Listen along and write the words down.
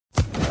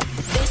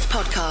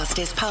podcast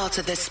is part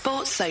of the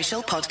Sports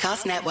Social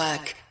Podcast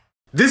Network.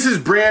 This is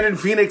Brandon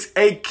Phoenix,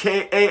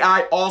 a.k.a.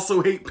 I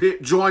Also Hate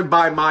Pitt, joined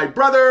by my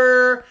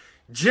brother,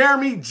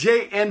 Jeremy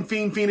J. and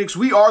Fiend Phoenix.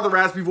 We are the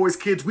Raspy Voice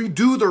Kids. We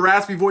do the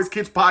Raspy Voice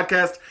Kids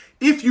podcast.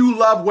 If you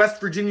love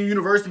West Virginia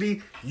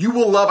University, you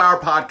will love our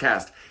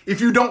podcast. If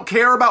you don't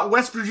care about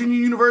West Virginia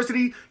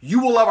University,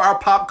 you will love our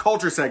pop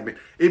culture segment.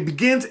 It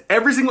begins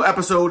every single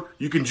episode.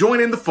 You can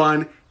join in the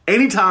fun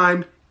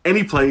anytime,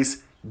 any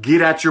place.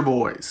 Get at your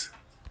boys.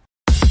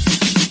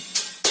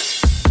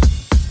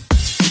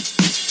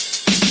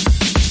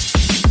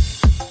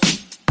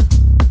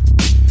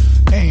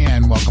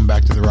 And welcome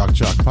back to the Rock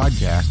Chalk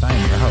Podcast. I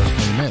am your host,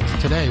 Lee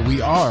Mitz. Today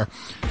we are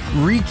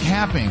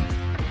recapping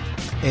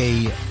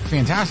a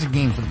fantastic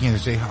game for the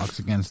Kansas Jayhawks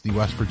against the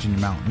West Virginia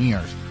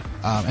Mountaineers.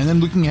 And then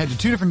looking ahead to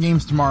two different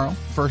games tomorrow.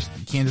 First,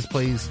 Kansas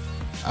plays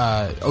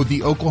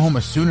the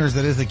Oklahoma Sooners.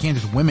 That is, the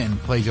Kansas women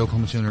plays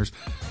Oklahoma Sooners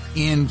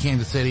in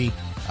Kansas City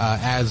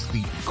as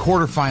the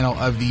quarterfinal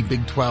of the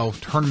Big 12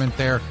 tournament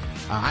there.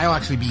 I'll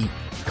actually be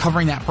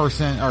covering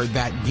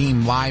that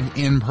game live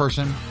in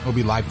person. We'll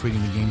be live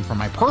tweeting the game from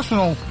my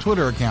personal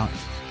Twitter account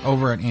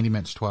over at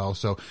AndyMetz12.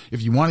 So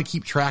if you want to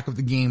keep track of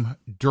the game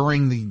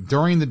during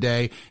the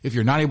day, if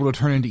you're not able to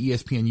turn into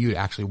ESPNU to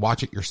actually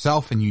watch it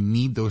yourself and you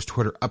need those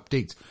Twitter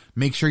updates,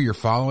 make sure you're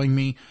following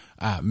me.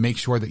 Make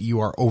sure that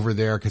you are over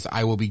there because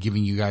I will be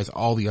giving you guys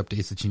all the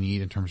updates that you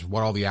need in terms of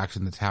what all the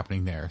action that's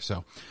happening there.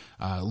 So,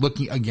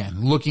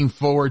 looking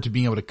forward to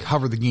being able to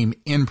cover the game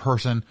in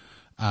person.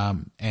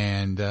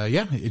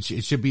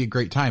 It should be a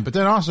great time. But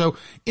then also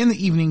in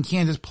the evening,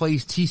 Kansas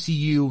plays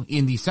TCU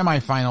in the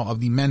semifinal of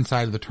the men's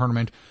side of the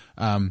tournament.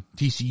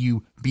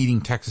 TCU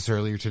beating Texas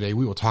earlier today.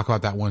 We will talk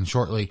about that one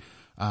shortly.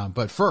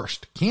 But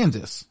first,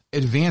 Kansas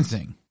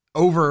advancing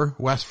over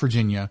West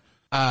Virginia.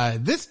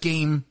 This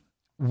game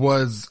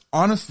was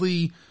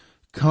honestly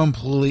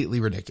completely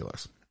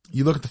ridiculous.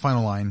 You look at the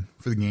final line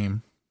for the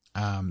game.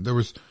 There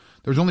was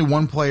only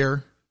one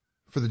player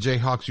for the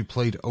Jayhawks who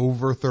played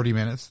over 30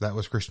 minutes. That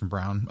was Christian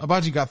Brown.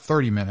 Abaji got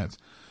 30 minutes.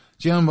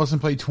 Jalen Wilson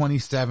played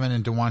 27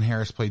 and DeJuan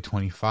Harris played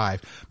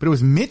 25. But it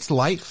was Mitch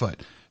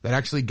Lightfoot that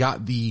actually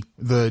got the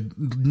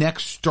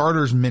next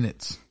starter's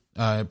minutes,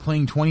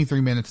 playing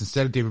 23 minutes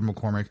instead of David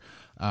McCormick.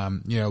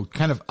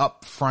 Kind of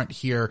up front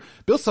here.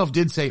 Bill Self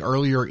did say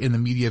earlier in the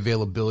media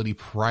availability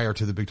prior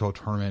to the Big 12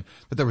 tournament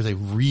that there was a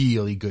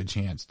really good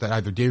chance that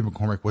either David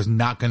McCormick was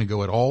not going to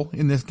go at all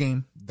in this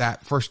game,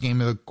 that first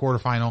game of the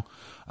quarterfinal,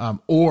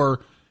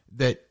 or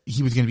that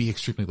he was going to be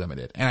extremely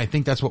limited. And I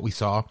think that's what we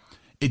saw.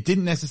 It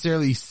didn't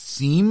necessarily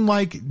seem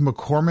like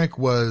McCormick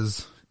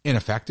was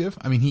ineffective.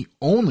 I mean, he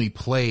only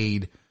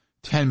played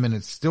 10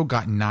 minutes, still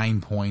got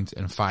 9 points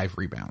and 5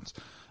 rebounds.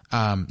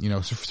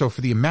 So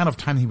for the amount of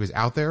time he was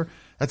out there,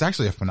 that's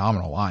actually a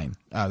phenomenal line.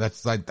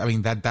 That's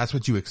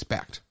what you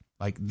expect.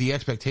 Like the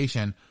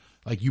expectation,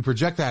 like you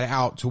project that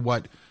out to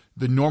what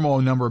the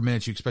normal number of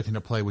minutes you expect him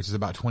to play, which is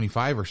about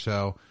 25 or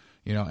so,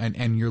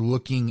 and you're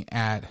looking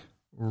at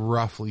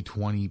roughly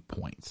 20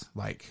 points,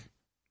 like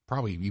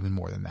probably even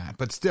more than that,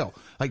 but still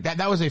like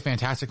that was a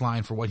fantastic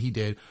line for what he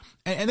did.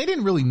 And they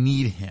didn't really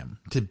need him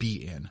to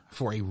be in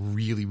for a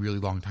really, really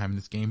long time in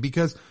this game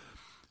because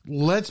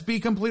let's be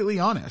completely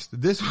honest.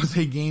 This was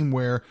a game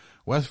where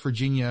West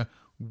Virginia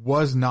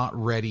was not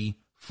ready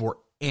for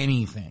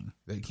anything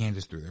that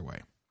Kansas threw their way.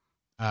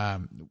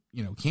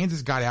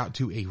 Kansas got out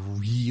to a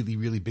really,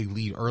 really big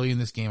lead early in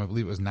this game. I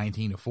believe it was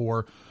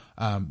 19-4.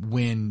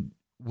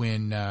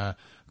 When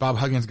Bob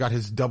Huggins got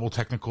his double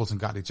technicals and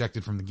got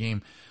ejected from the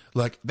game.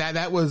 Look,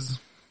 that was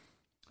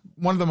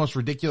one of the most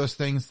ridiculous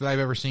things that I've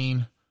ever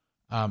seen.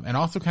 And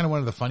also kind of one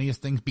of the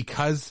funniest things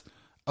because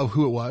of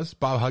who it was,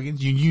 Bob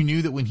Huggins. You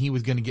knew that when he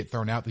was going to get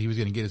thrown out, that he was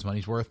going to get his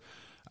money's worth,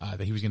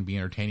 that he was going to be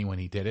entertaining when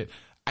he did it.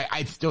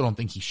 I still don't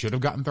think he should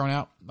have gotten thrown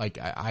out. Like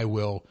I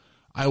will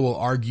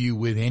argue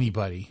with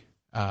anybody.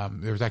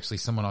 There was actually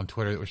someone on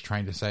Twitter that was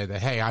trying to say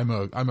that, hey, I'm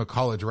a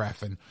college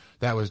ref, and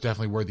that was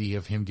definitely worthy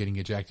of him getting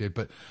ejected.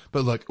 But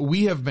look,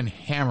 we have been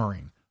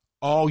hammering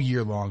all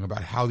year long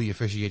about how the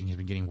officiating has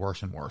been getting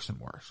worse and worse and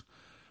worse.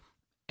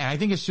 And I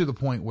think it's to the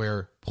point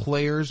where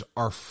players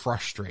are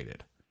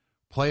frustrated.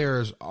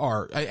 Players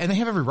are, and they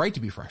have every right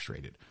to be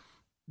frustrated.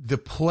 The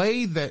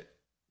play that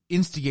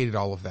instigated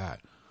all of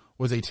that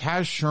was a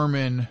Taz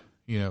Sherman,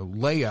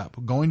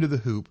 layup going to the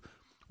hoop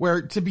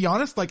where, to be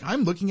honest, like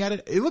I'm looking at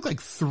it, it looked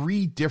like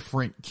 3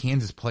 different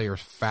Kansas players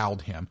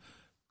fouled him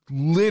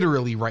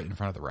literally right in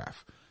front of the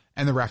ref,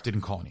 and the ref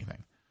didn't call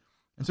anything.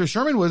 And so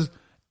Sherman was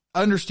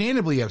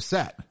understandably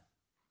upset.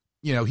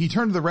 He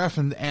turned to the ref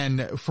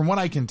and from what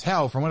I can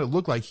tell, from what it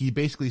looked like, he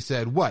basically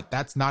said, what,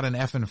 that's not an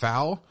effing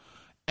foul?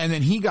 And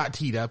then he got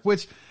teed up,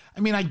 which, I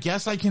mean, I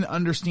guess I can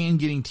understand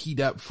getting teed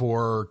up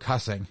for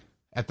cussing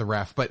at the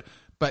ref, but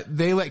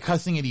they let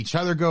cussing at each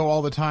other go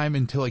all the time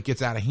until it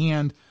gets out of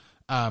hand.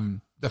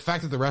 The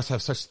fact that the refs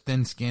have such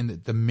thin skin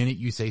that the minute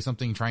you say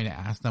something trying to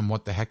ask them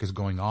what the heck is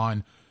going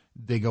on,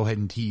 they go ahead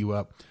and tee you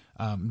up.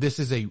 This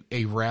is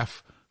a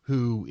ref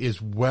who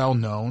is well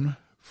known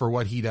for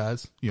what he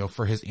does,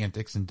 for his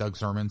antics and Doug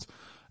Sermons.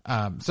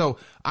 So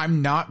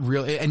I'm not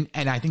really, and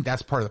I think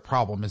that's part of the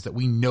problem is that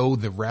we know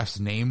the ref's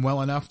name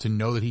well enough to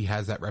know that he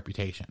has that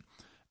reputation.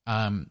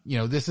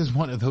 This is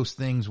one of those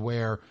things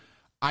where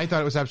I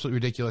thought it was absolutely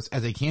ridiculous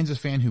as a Kansas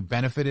fan who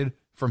benefited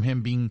from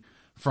him being,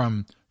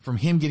 from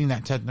him getting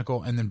that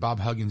technical and then Bob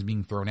Huggins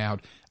being thrown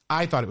out.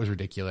 I thought it was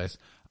ridiculous.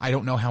 I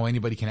don't know how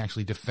anybody can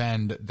actually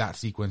defend that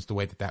sequence the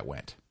way that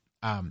went.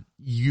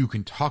 You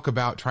can talk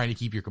about trying to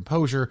keep your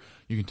composure.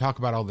 You can talk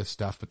about all this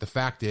stuff, but the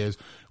fact is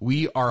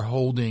we are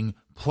holding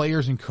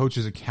players and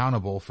coaches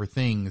accountable for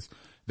things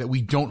that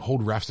we don't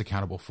hold refs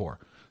accountable for.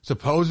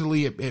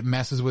 Supposedly it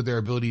messes with their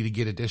ability to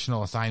get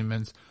additional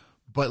assignments,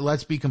 but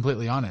let's be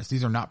completely honest.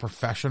 These are not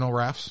professional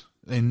refs,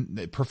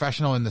 and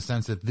professional in the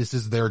sense that this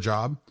is their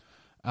job.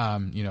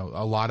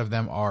 A lot of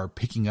them are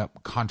picking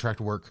up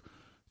contract work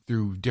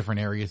through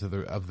different areas of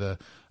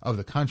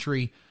the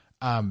country.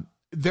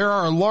 There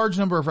are a large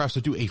number of refs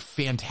that do a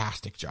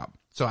fantastic job.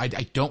 So I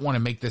don't want to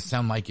make this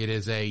sound like it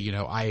is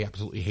I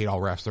absolutely hate all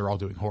refs. They're all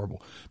doing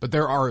horrible. But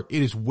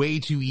it is way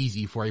too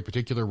easy for a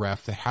particular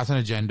ref that has an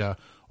agenda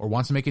or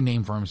wants to make a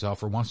name for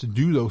himself or wants to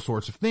do those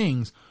sorts of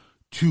things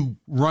to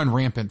run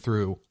rampant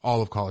through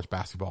all of college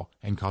basketball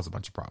and cause a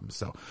bunch of problems.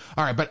 So,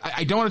 all right. But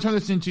I don't want to turn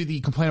this into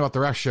the complain about the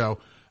ref show.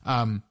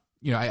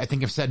 I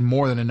think I've said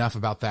more than enough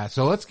about that.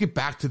 So let's get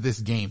back to this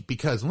game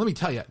because let me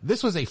tell you,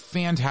 this was a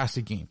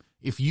fantastic game.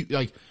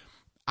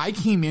 I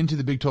came into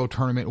the Big 12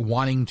 tournament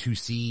wanting to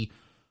see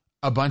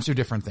a bunch of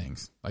different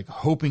things,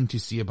 hoping to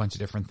see a bunch of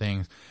different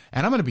things.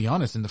 And I'm going to be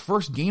honest, in the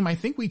first game, I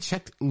think we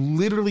checked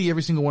literally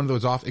every single one of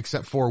those off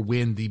except for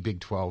win the Big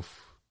 12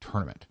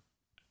 tournament.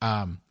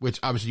 Which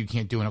obviously you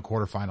can't do in a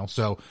quarterfinal.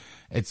 So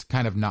it's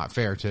kind of not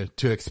fair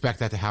to expect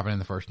that to happen in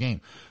the first game.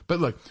 But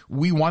look,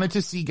 we wanted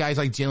to see guys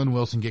like Jalen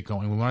Wilson get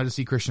going. We wanted to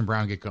see Christian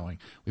Brown get going.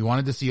 We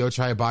wanted to see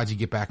Ochai Agbaji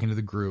get back into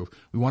the groove.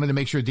 We wanted to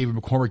make sure David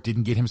McCormick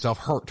didn't get himself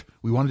hurt.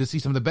 We wanted to see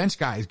some of the bench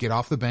guys get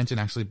off the bench and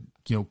actually,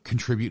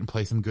 contribute and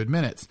play some good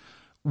minutes.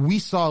 We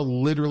saw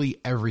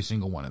literally every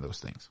single one of those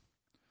things.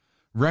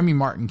 Remy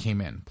Martin came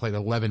in, played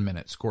 11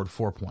 minutes, scored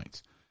 4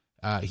 points.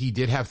 He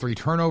did have 3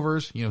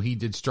 turnovers. He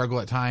did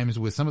struggle at times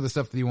with some of the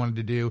stuff that he wanted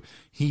to do.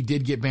 He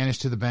did get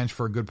banished to the bench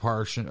for a good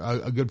portion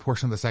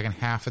of the second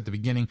half at the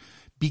beginning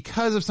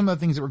because of some of the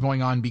things that were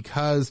going on,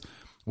 because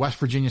West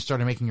Virginia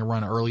started making a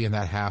run early in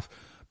that half.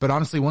 But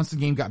honestly, once the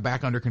game got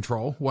back under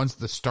control, once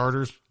the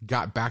starters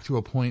got back to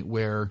a point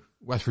where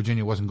West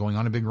Virginia wasn't going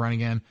on a big run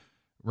again,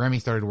 Remy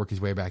started to work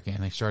his way back in.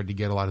 They started to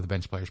get a lot of the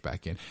bench players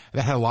back in.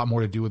 That had a lot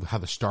more to do with how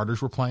the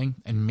starters were playing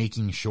and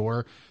making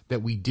sure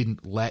that we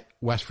didn't let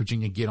West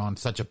Virginia get on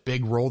such a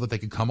big roll that they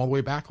could come all the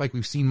way back like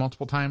we've seen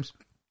multiple times.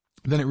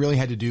 Then it really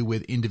had to do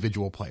with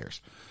individual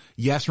players.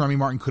 Yes, Remy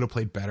Martin could have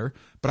played better,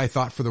 but I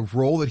thought for the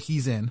role that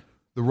he's in,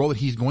 the role that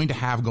he's going to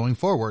have going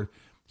forward,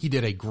 he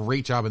did a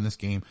great job in this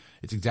game.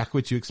 It's exactly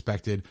what you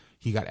expected.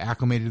 He got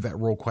acclimated to that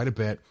role quite a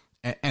bit.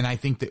 And I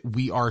think that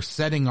we are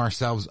setting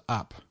ourselves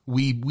up.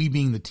 We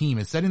being the team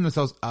is setting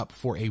themselves up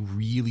for a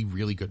really,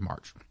 really good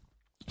March.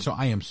 So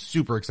I am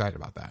super excited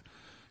about that.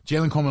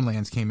 Jalen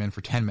Coleman-Lands came in for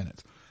 10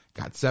 minutes,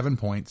 got 7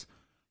 points.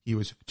 He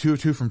was 2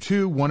 of 2 from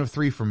 2, 1 of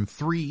 3 from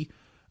 3.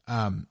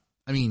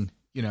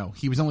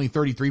 He was only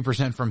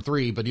 33% from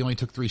 3, but he only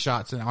took 3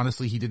 shots. And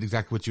honestly, he did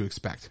exactly what you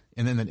expect.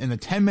 And then in the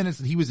 10 minutes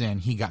that he was in,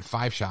 he got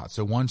 5 shots.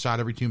 So 1 shot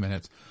every 2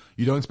 minutes.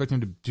 You don't expect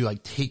him to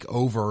take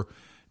over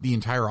the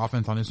entire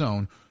offense on his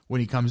own when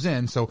he comes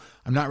in. So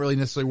I'm not really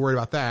necessarily worried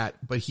about that,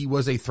 but he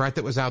was a threat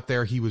that was out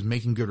there. He was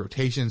making good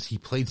rotations. He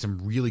played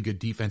some really good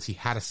defense. He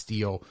had a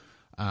steal.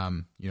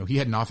 He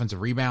had an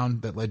offensive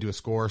rebound that led to a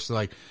score.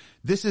 So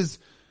this is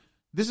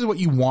what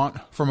you want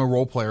from a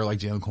role player like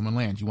Jalen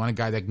Coleman-Lands. You want a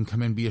guy that can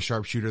come in, be a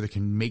sharpshooter, that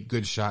can make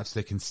good shots,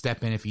 that can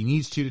step in if he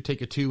needs to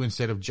take a 2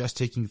 instead of just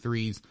taking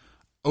 3s.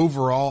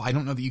 Overall, I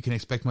don't know that you can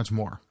expect much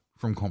more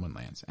from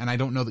Coleman-Lands. And I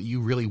don't know that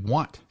you really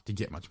want to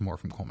get much more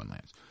from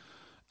Coleman-Lands.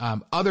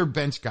 Other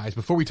bench guys,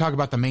 before we talk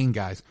about the main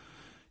guys,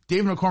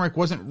 David McCormick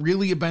wasn't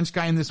really a bench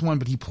guy in this one,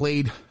 but he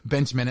played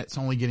bench minutes,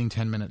 only getting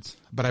 10 minutes.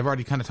 But I've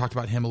already kind of talked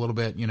about him a little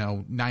bit,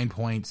 9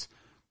 points,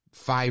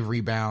 5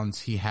 rebounds.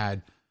 He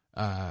had,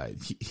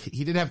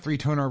 he did have 3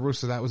 turnovers,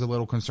 so that was a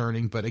little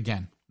concerning. But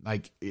again,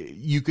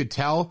 you could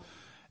tell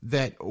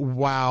that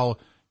while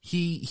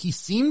he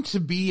seemed to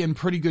be in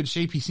pretty good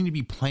shape, he seemed to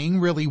be playing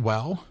really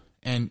well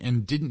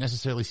and didn't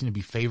necessarily seem to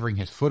be favoring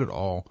his foot at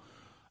all.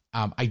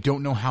 I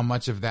don't know how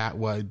much of that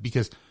was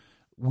because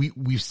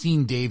we've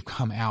seen Dave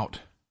come out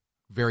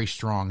very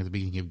strong at the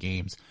beginning of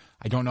games.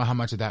 I don't know how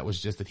much of that was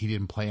just that he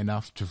didn't play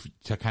enough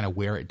to kind of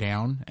wear it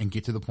down and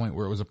get to the point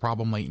where it was a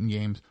problem late in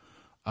games.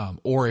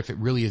 Or if it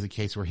really is a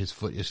case where his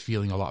foot is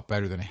feeling a lot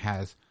better than it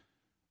has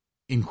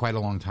in quite a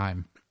long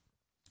time.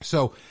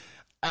 So,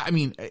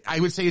 I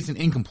would say it's an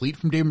incomplete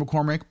from David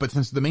McCormick, but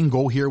since the main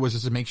goal here was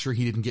just to make sure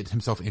he didn't get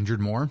himself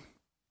injured more,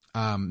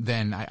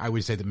 then I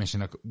would say the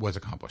mission was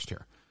accomplished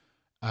here.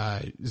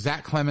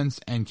 Zach Clemens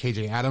and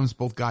KJ Adams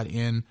both got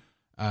in,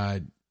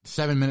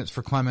 7 minutes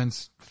for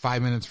Clemens,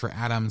 5 minutes for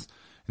Adams.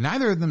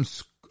 Neither of them,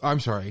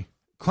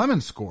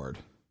 Clemens scored.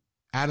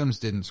 Adams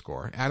didn't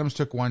score. Adams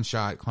took 1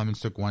 shot. Clemens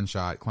took 1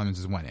 shot.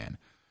 Clemens went in.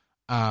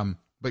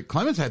 But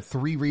Clemens had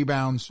 3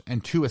 rebounds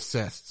and 2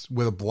 assists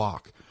with a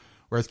block,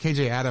 whereas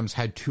KJ Adams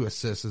had 2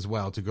 assists as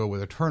well to go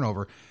with a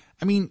turnover.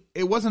 I mean,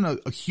 it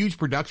wasn't a huge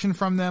production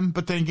from them,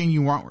 but then again,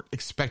 you weren't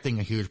expecting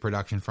a huge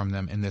production from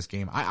them in this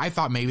game. I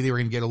thought maybe they were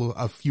going to get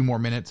a few more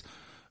minutes,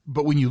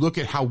 but when you look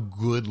at how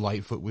good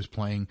Lightfoot was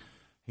playing,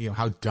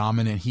 how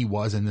dominant he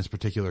was in this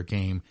particular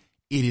game,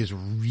 it is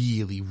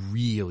really,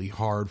 really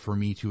hard for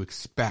me to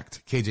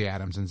expect KJ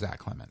Adams and Zach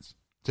Clemens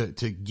to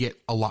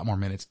get a lot more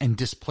minutes and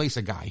displace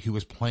a guy who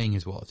was playing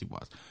as well as he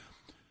was.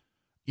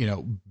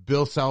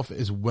 Bill Self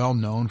is well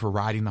known for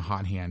riding the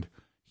hot hand.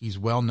 He's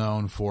well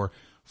known for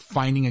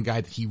finding a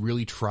guy that he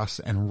really trusts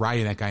and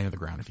riding that guy into the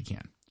ground if he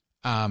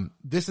can.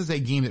 This is a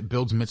game that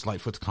builds Mitch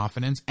Lightfoot's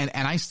confidence, and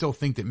I still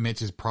think that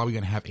Mitch is probably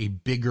going to have a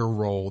bigger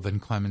role than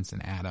Clemens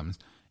and Adams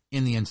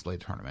in the NCAA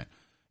tournament.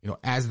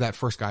 As that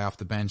first guy off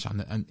the bench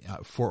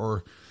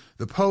for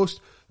the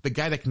post, the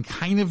guy that can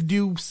kind of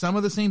do some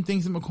of the same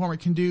things that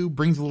McCormick can do,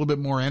 brings a little bit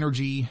more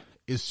energy,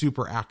 is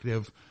super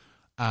active.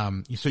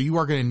 So you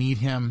are going to need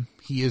him.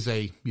 He is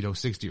a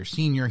 6th-year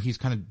senior. He's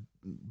kind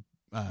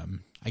of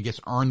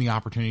earned the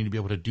opportunity to be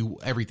able to do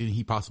everything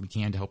he possibly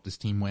can to help this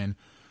team win.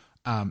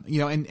 And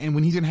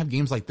when he's going to have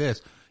games like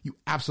this, you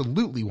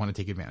absolutely want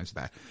to take advantage of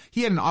that.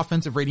 He had an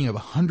offensive rating of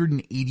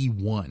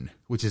 181,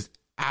 which is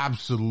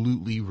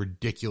absolutely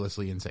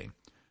ridiculously insane.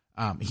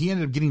 He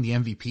ended up getting the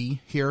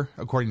MVP here,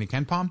 according to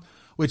KenPom,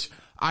 which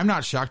I'm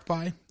not shocked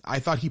by. I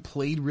thought he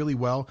played really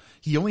well.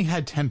 He only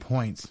had 10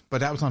 points,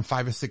 but that was on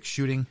 5 of 6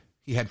 shooting.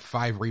 He had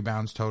 5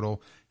 rebounds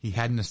total. He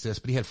had an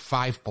assist, but he had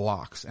 5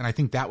 blocks. And I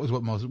think that was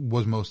what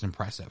was most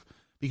impressive,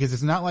 because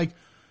it's not like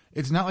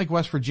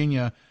West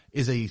Virginia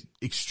is a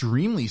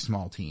extremely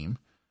small team,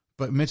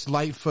 but Mitch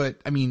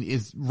Lightfoot,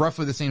 is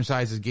roughly the same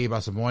size as Gabe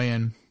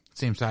Asamoah,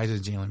 same size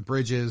as Jalen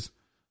Bridges.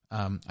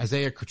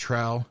 Isaiah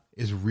Cottrell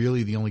is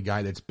really the only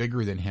guy that's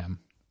bigger than him.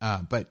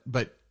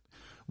 But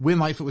when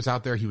Lightfoot was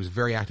out there, he was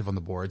very active on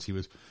the boards. He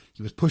was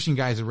pushing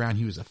guys around.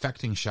 He was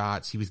affecting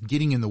shots. He was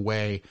getting in the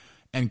way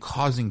and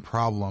causing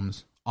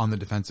problems on the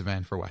defensive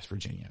end for West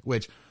Virginia,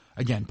 which,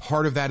 again,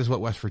 part of that is what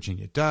West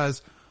Virginia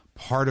does.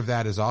 Part of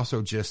that is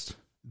also just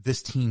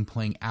this team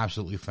playing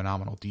absolutely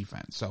phenomenal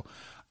defense. So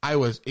I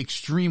was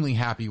extremely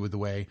happy with the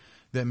way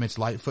that Mitch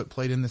Lightfoot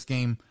played in this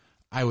game.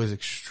 I was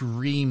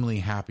extremely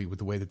happy with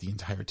the way that the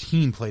entire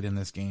team played in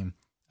this game.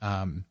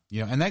 And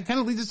that kind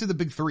of leads us to the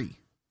big 3,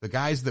 the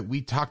guys that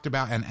we talked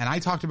about. And I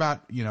talked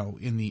about,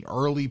 in the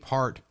early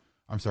part,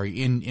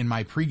 in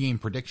my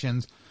pregame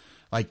predictions,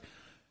 like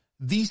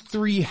these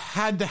 3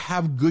 had to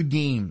have good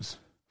games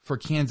for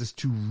Kansas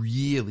to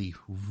really,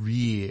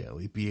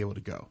 really be able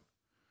to go.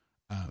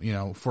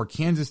 For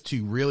Kansas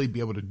to really be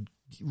able to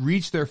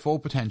reach their full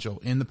potential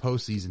in the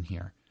postseason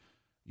here,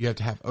 you have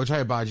to have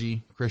Ochai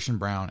Agbaji, Christian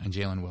Brown, and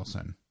Jalen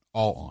Wilson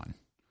all on,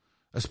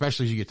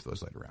 especially as you get to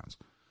those later rounds.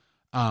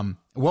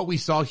 What we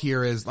saw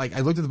here is, like,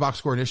 I looked at the box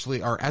score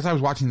initially, or as I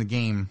was watching the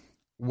game,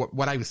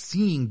 what I was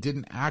seeing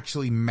didn't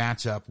actually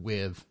match up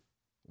with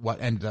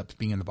what ended up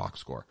being in the box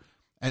score.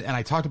 And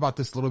I talked about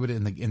this a little bit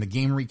in the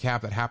game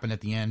recap that happened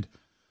at the end,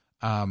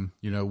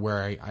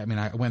 where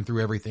I went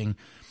through everything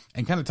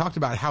and kind of talked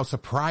about how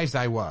surprised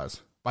I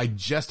was by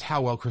just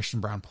how well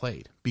Christian Brown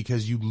played,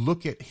 because you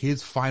look at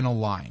his final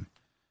line,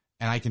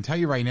 and I can tell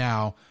you right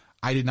now,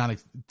 I did not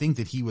think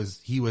that he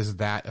was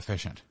that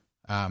efficient.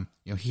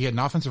 He had an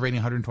offensive rating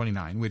of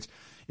 129, which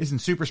isn't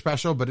super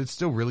special, but it's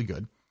still really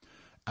good.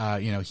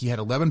 He had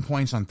 11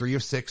 points on 3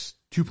 of 6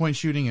 2-point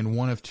shooting and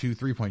 1 of 2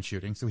 3-point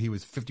shooting. So he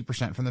was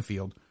 50% from the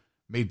field,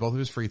 made both of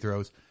his free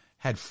throws,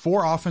 had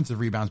 4 offensive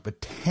rebounds,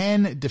 but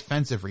 10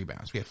 defensive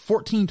rebounds. We had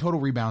 14 total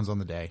rebounds on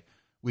the day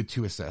with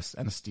 2 assists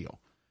and a steal.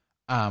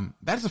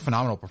 That is a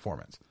phenomenal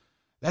performance.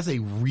 That's a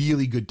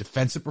really good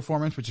defensive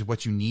performance, which is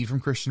what you need from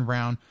Christian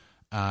Brown.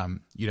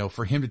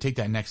 For him to take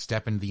that next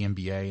step into the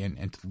NBA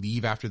and to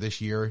leave after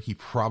this year, he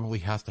probably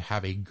has to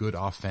have a good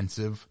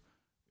offensive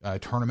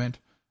tournament.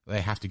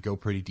 They have to go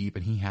pretty deep,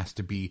 and he has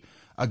to be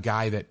a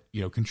guy that,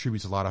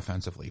 contributes a lot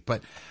offensively.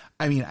 But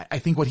I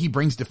think what he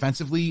brings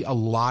defensively, a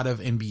lot of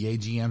NBA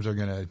GMs are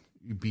going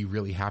to be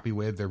really happy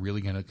with. They're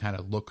really going to kind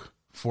of look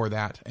for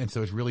that. And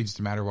so it's really just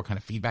a matter of what kind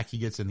of feedback he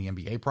gets in the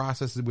NBA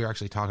process. We were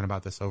actually talking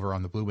about this over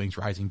on the Blue Wings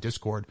Rising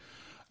Discord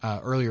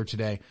earlier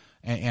today,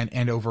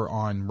 and over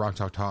on Rock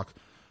Talk Talk,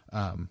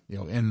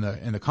 in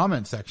the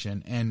comment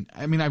section. And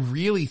I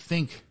really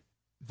think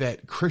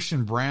that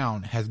Christian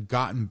Brown has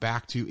gotten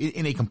back to,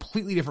 in a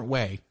completely different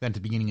way than at the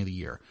beginning of the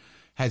year,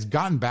 has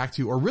gotten back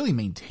to, or really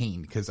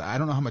maintained, because I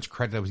don't know how much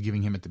credit I was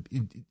giving him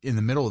in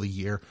the middle of the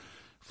year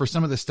for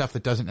some of the stuff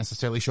that doesn't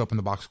necessarily show up in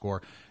the box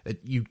score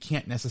that you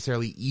can't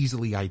necessarily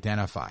easily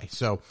identify.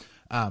 So,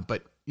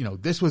 but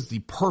this was the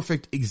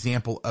perfect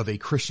example of a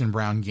Christian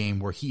Brown game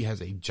where he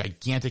has a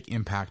gigantic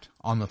impact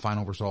on the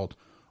final result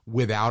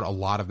without a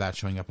lot of that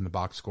showing up in the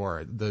box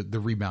score. The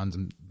rebounds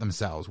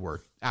themselves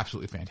were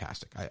absolutely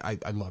fantastic.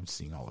 I loved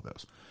seeing all of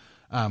those.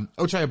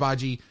 Ochai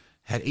Agbaji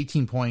had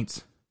 18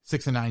 points,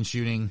 6 of 9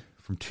 shooting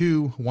from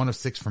 2, 1 of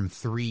 6 from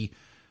 3,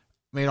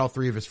 made all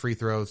 3 of his free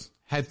throws,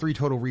 had 3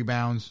 total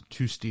rebounds,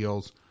 2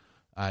 steals.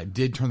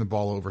 Did turn the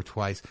ball over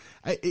twice.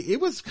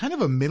 It was kind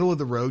of a middle of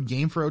the road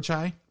game for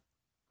Ochai.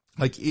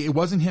 Like, it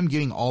wasn't him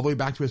getting all the way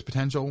back to his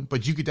potential,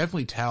 but you could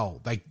definitely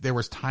tell, like, there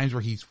was times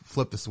where he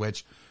flipped the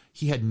switch.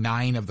 He had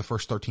 9 of the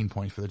first 13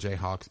 points for the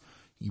Jayhawks.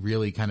 He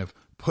really kind of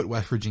put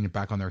West Virginia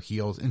back on their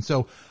heels. And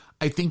so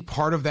I think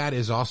part of that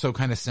is also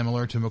kind of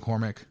similar to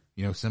McCormick,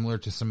 similar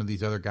to some of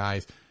these other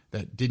guys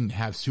that didn't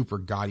have super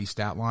gaudy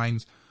stat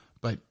lines.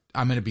 But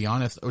I'm going to be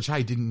honest,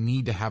 Ochai didn't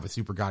need to have a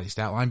super gaudy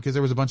stat line because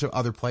there was a bunch of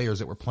other players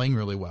that were playing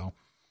really well.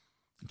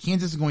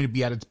 Kansas is going to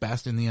be at its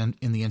best in the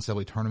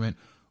NCAA tournament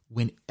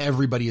when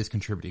everybody is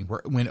contributing,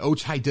 when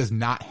Ochai does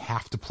not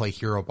have to play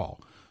hero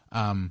ball.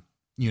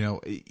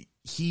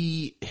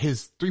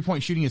 His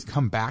 3-point shooting has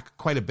come back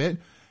quite a bit.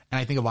 And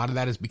I think a lot of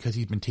that is because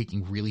he's been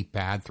taking really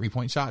bad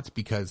 3-point shots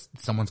because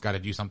someone's got to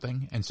do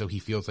something. And so he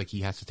feels like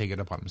he has to take it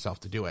upon himself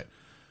to do it.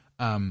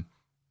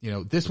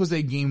 This was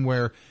a game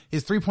where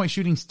his 3-point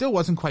shooting still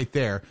wasn't quite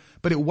there,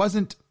 but it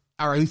wasn't,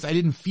 or at least I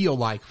didn't feel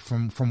like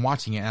from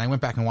watching it. And I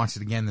went back and watched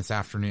it again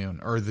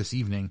this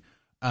evening.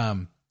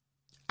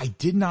 I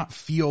did not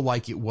feel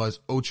like it was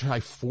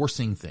Ochai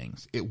forcing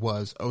things. It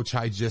was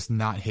Ochai just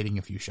not hitting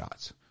a few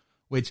shots,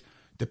 which,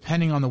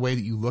 depending on the way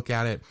that you look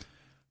at it,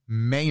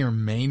 may or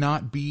may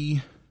not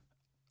be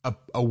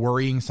a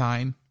worrying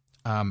sign.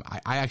 I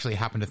actually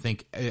happen to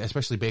think,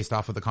 especially based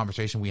off of the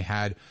conversation we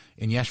had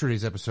in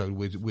yesterday's episode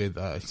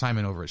with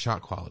Simon over at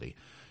Shot Quality,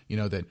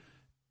 that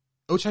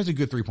Ochai's a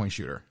good 3-point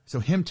shooter. So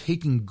him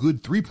taking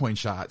good 3-point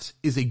shots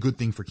is a good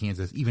thing for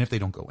Kansas, even if they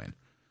don't go in.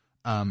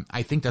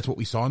 I think that's what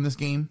we saw in this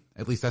game.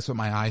 At least that's what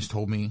my eyes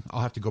told me.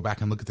 I'll have to go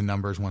back and look at the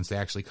numbers once they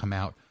actually come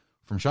out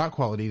from Shot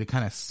Quality to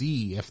kind of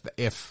see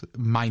if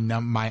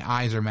my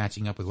eyes are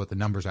matching up with what the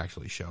numbers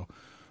actually show.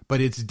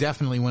 But it's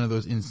definitely one of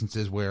those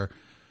instances where,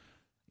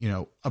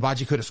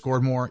 Agbaji could have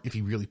scored more if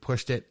he really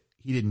pushed it.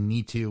 He didn't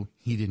need to.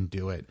 He didn't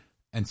do it.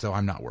 And so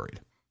I'm not worried.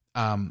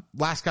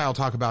 Last guy I'll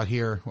talk about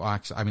here. Well,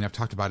 actually, I've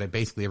talked about it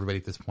basically everybody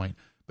at this point,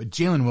 but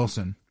Jalen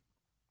Wilson,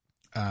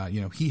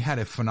 he had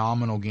a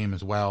phenomenal game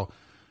as well.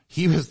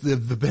 He was the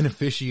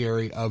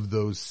beneficiary of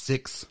those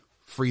 6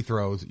 free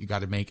throws that you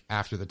got to make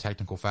after the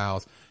technical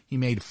fouls. He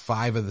made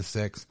 5 of the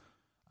 6.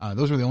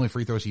 Those were the only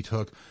free throws he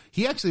took.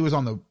 He actually was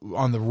on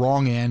the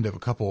wrong end of a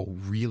couple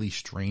really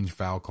strange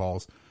foul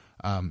calls.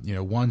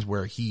 Ones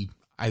where he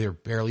either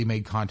barely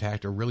made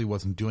contact or really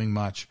wasn't doing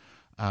much.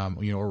 Or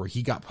where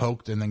he got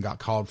poked and then got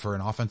called for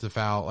an offensive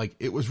foul. Like,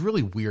 it was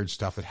really weird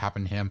stuff that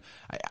happened to him.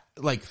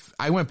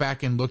 I went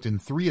back and looked,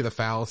 and 3 of the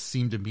fouls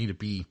seemed to me to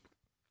be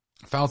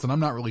fouls, and I'm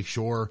not really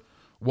sure,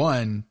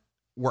 1,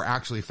 were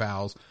actually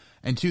fouls,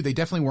 and 2, they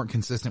definitely weren't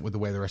consistent with the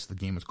way the rest of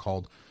the game was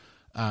called.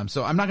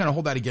 So I'm not going to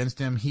hold that against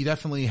him. He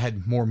definitely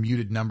had more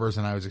muted numbers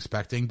than I was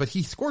expecting, but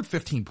he scored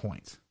 15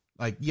 points.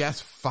 Like,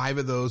 yes, 5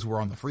 of those were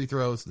on the free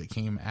throws that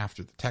came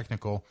after the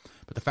technical,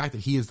 but the fact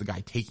that he is the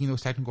guy taking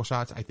those technical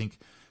shots, I think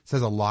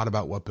says a lot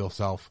about what Bill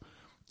Self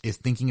is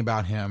thinking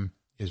about him,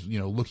 is,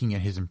 looking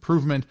at his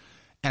improvement.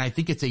 And I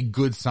think it's a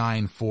good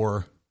sign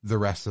for the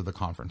rest of the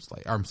conference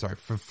slate. Or, I'm sorry,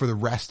 for the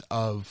rest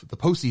of the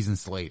postseason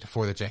slate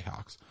for the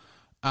Jayhawks.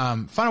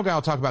 Final guy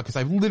I'll talk about, because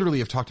I literally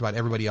have talked about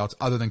everybody else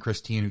other than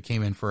Christine, who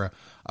came in for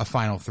a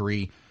final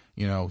 3.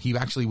 He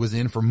actually was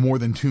in for more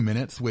than 2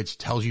 minutes, which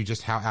tells you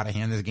just how out of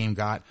hand this game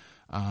got.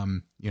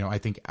 I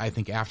think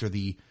after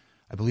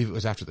I believe it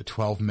was after the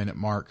 12-minute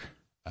mark,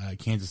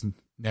 Kansas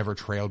never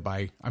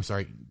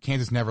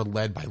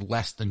led by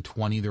less than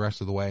 20 the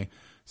rest of the way.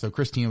 So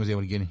Christine was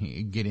able to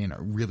get in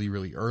really,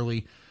 really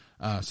early.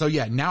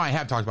 Now I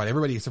have talked about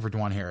everybody except for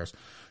DeJuan Harris.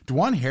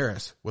 DeJuan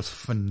Harris was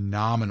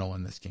phenomenal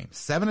in this game.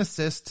 7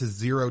 assists to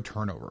 0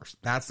 turnovers.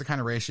 That's the kind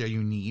of ratio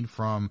you need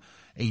from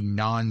a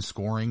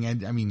non-scoring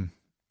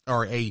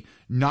or a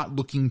not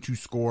looking to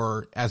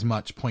score as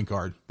much point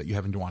guard that you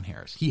have in DeJuan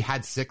Harris. He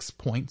had 6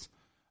 points,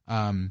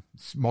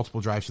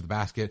 multiple drives to the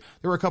basket.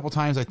 There were a couple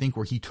times, I think,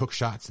 where he took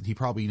shots that he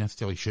probably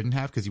necessarily shouldn't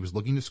have because he was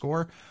looking to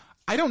score.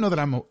 I don't know that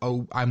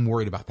I'm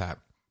worried about that.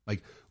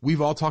 Like,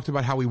 we've all talked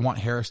about how we want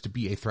Harris to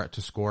be a threat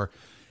to score.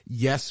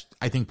 Yes,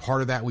 I think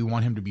part of that, we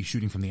want him to be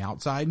shooting from the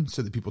outside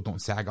so that people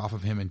don't sag off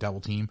of him and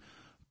double team.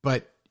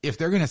 But if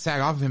they're going to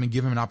sag off of him and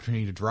give him an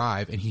opportunity to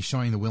drive, and he's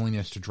showing the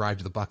willingness to drive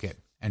to the bucket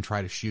and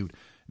try to shoot,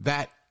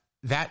 that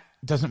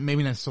doesn't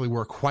maybe necessarily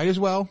work quite as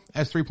well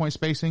as 3-point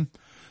spacing,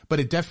 but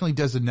it definitely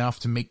does enough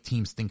to make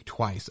teams think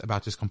twice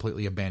about just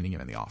completely abandoning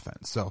him in the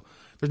offense. So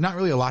there's not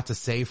really a lot to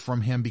say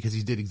from him because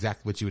he did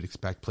exactly what you would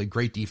expect. Played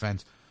great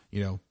defense.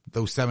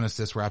 Those 7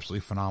 assists were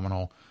absolutely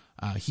phenomenal.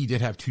 He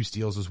did have 2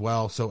 steals as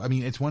well. So,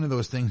 it's one of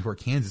those things where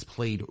Kansas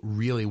played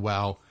really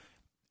well.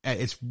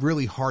 It's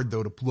really hard,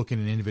 though, to look at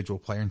an individual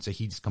player and say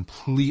he just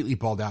completely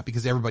balled out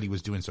because everybody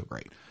was doing so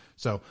great.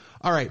 So,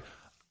 all right.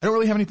 I don't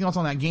really have anything else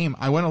on that game.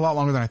 I went a lot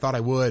longer than I thought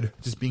I would,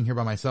 just being here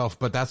by myself,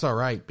 but that's all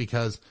right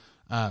because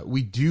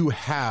we do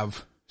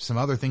have some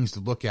other things to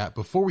look at.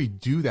 Before we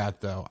do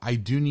that, though, I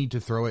do need to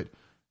throw it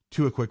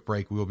to a quick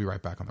break. We will be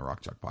right back on the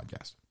Rock Chalk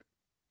Podcast.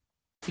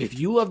 If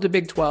you love the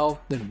Big 12,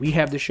 then we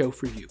have the show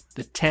for you.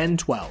 The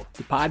 10-12,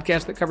 the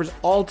podcast that covers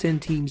all 10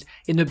 teams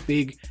in the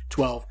Big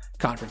 12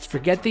 Conference.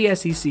 Forget the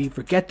SEC,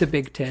 forget the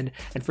Big 10,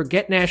 and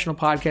forget national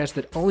podcasts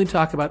that only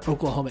talk about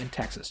Oklahoma and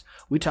Texas.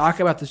 We talk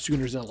about the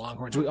Sooners and the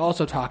Longhorns. We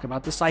also talk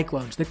about the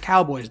Cyclones, the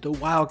Cowboys, the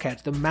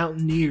Wildcats, the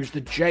Mountaineers,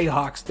 the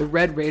Jayhawks, the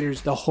Red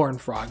Raiders, the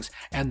Horned Frogs,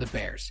 and the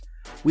Bears.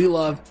 We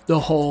love the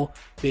whole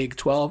Big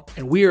 12,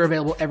 and we are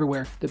available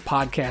everywhere that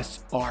podcasts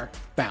are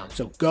found.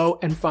 So go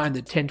and find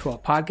the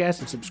 10-12 podcast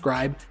and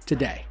subscribe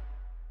today.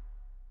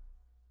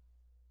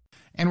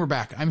 And we're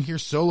back. I'm here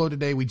solo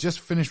today. We just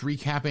finished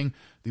recapping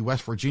the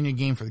West Virginia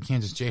game for the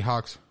Kansas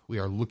Jayhawks. We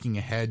are looking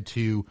ahead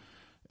to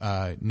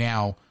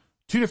now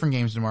two different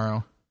games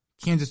tomorrow.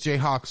 Kansas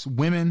Jayhawks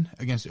women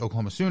against the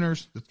Oklahoma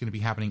Sooners. That's going to be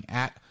happening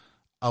at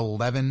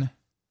 11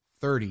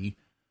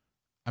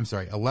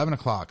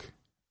 o'clock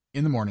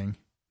in the morning.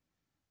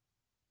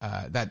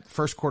 That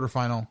first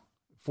quarterfinal,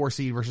 4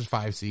 seed versus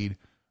 5 seed.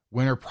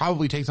 Winner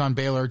probably takes on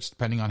Baylor, just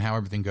depending on how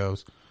everything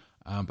goes.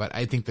 But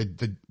I think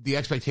that the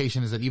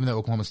expectation is that even though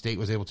Oklahoma State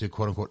was able to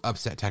quote unquote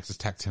upset Texas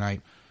Tech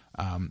tonight,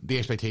 the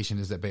expectation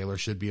is that Baylor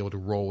should be able to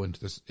roll into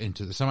the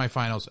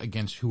semifinals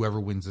against whoever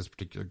wins this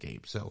particular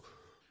game. So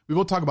we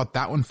will talk about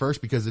that one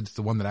first because it's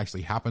the one that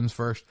actually happens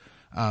first.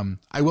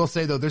 I will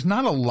say though, there's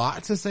not a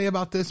lot to say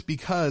about this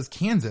because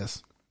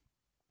Kansas,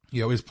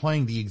 is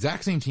playing the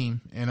exact same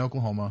team in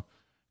Oklahoma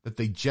that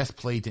they just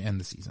played to end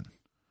the season.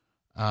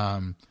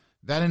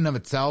 That in and of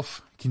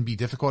itself can be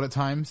difficult at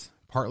times,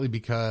 partly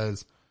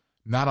because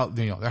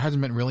there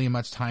hasn't been really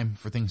much time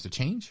for things to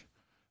change,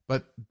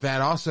 but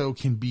that also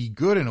can be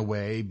good in a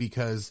way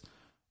because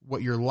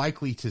what you're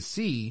likely to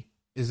see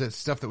is that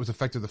stuff that was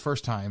effective the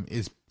first time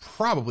is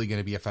probably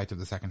going to be effective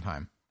the second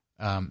time.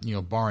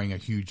 Barring a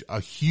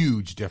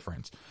huge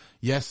difference.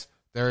 Yes,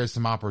 there is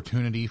some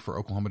opportunity for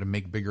Oklahoma to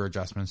make bigger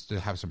adjustments, to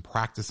have some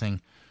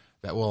practicing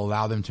that will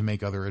allow them to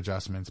make other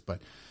adjustments.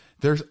 But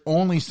there's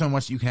only so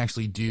much you can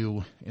actually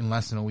do in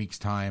less than a week's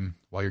time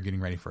while you're getting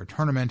ready for a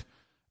tournament,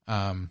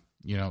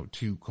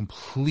 to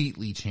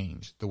completely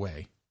change the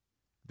way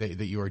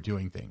that you are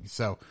doing things.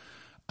 So,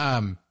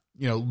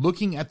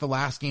 looking at the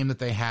last game that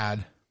they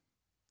had,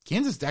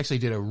 Kansas actually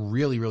did a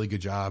really, really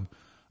good job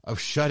of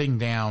shutting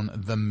down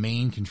the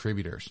main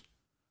contributors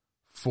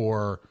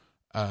for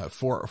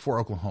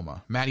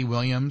Oklahoma. Maddie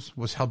Williams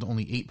was held to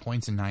only 8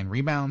 points and 9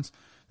 rebounds.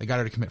 They got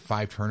her to commit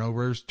 5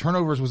 turnovers.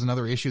 Turnovers was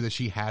another issue that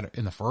she had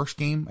in the first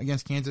game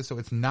against Kansas. So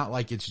it's not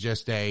like it's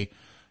just they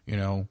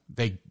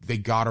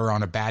got her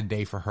on a bad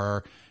day for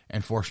her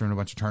and forced her into a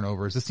bunch of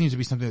turnovers. This seems to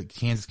be something that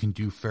Kansas can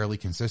do fairly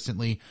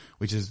consistently,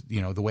 which is,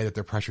 the way that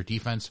their pressure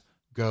defense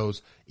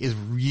goes is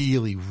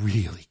really,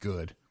 really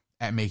good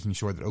at making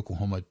sure that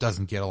Oklahoma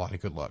doesn't get a lot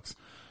of good looks.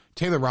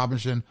 Taylor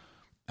Robinson,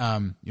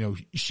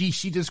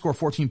 she did score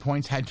 14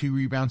 points, had 2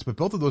 rebounds, but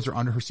both of those are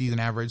under her season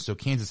average. So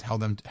Kansas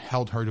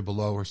held her to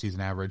below her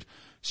season average.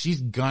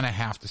 She's gonna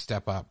have to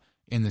step up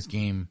in this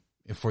game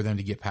for them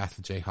to get past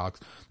the Jayhawks.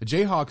 The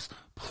Jayhawks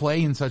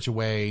play in such a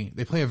way,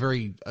 they play a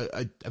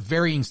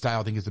varying style,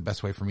 I think is the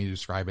best way for me to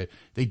describe it.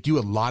 They do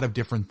a lot of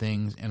different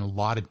things in a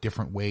lot of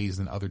different ways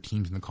than other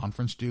teams in the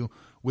conference do,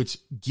 which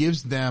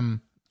gives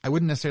them, I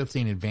wouldn't necessarily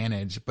say an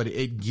advantage, but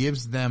it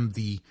gives them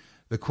the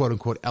quote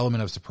unquote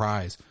element of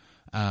surprise.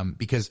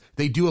 Because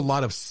they do a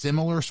lot of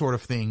similar sort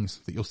of things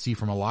that you'll see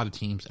from a lot of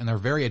teams, and they're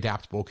very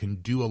adaptable, can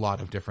do a lot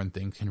of different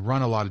things, can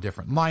run a lot of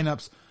different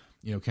lineups,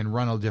 can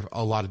run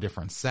a lot of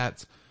different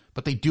sets,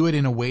 but they do it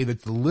in a way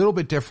that's a little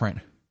bit different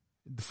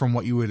from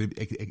what you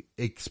would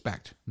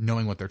expect,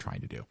 knowing what they're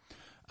trying to do.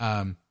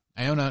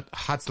 Ioana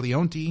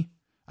Hatzileonti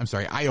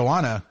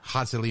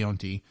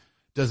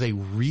does a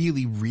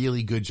really,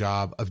 really good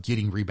job of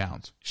getting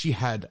rebounds. She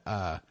had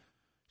a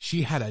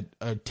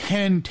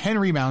 10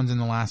 rebounds in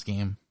the last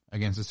game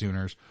against the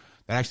Sooners.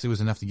 That actually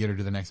was enough to get her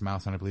to the next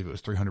milestone. I believe it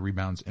was 300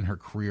 rebounds in her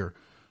career.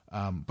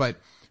 But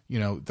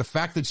the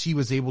fact that she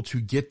was able to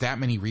get that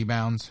many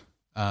rebounds,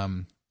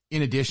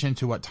 in addition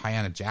to what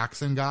Tiana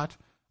Jackson got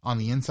on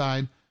the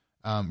inside,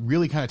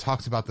 really kind of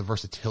talks about the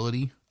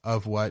versatility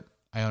of what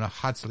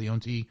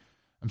Hatzileonti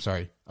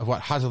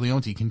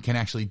can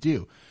actually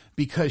do,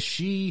 because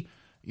she,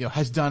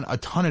 has done a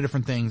ton of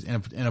different things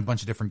in a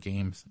bunch of different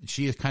games.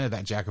 She is kind of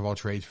that jack of all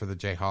trades for the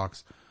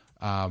Jayhawks.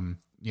 I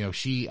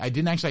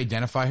didn't actually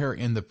identify her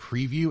in the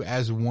preview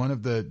as one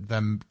of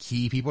the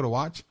key people to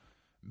watch,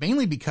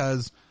 mainly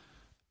because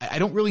I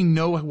don't really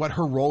know what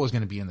her role is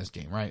going to be in this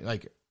game, right?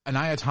 Like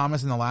Anaya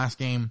Thomas in the last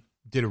game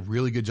did a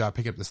really good job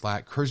picking up the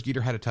slack.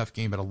 Kersgeter had a tough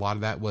game, but a lot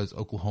of that was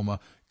Oklahoma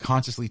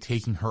consciously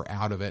taking her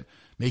out of it,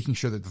 making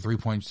sure that the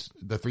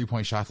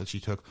 3-point shots that she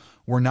took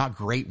were not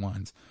great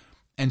ones.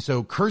 And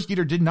so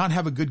Kersgeter did not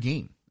have a good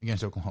game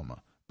against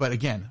Oklahoma. But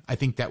again, I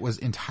think that was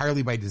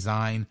entirely by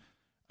design.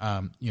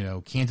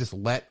 Kansas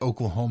let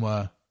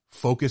Oklahoma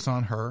focus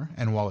on her,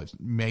 and while it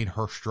made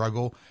her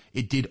struggle,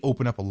 it did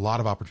open up a lot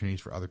of opportunities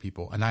for other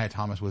people. Anaya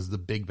Thomas was the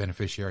big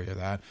beneficiary of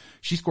that.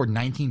 She scored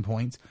 19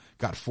 points,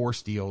 got 4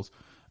 steals.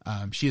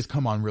 She has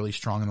come on really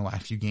strong in the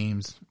last few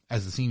games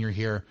as a senior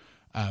here.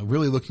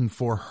 Really looking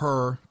for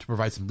her to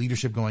provide some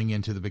leadership going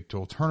into the Big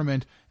 12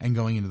 tournament and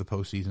going into the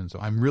postseason. So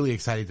I'm really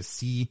excited to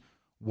see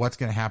what's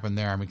going to happen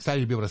there. I'm excited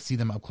to be able to see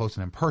them up close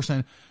and in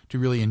person to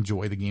really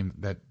enjoy the game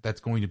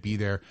that's going to be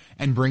there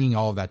and bringing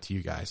all of that to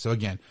you guys. So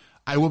again,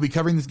 I will be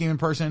covering this game in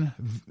person.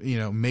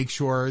 Make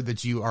sure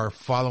that you are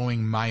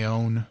following my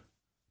own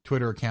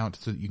Twitter account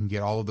so that you can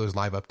get all of those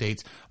live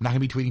updates. I'm not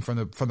going to be tweeting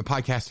from the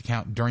podcast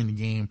account during the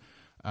game.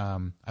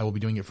 I will be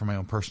doing it from my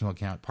own personal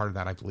account. Part of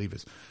that, I believe,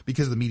 is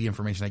because of the media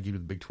information I give to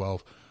the Big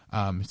 12.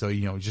 So,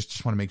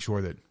 just want to make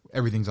sure that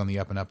everything's on the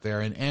up and up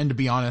there. And to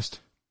be honest,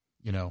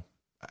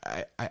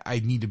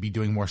 I need to be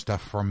doing more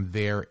stuff from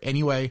there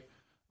anyway.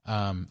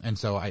 And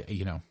so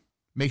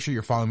make sure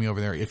you're following me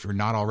over there if you're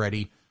not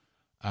already,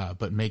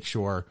 but make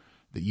sure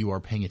that you are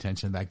paying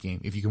attention to that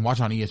game. If you can watch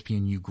on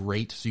ESPNU,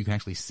 great. So you can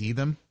actually see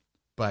them,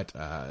 but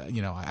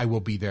I will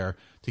be there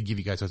to give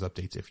you guys those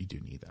updates if you do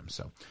need them.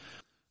 So,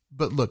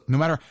 but look, no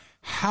matter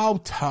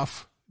how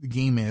tough the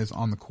game is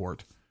on the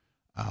court,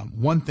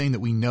 one thing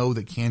that we know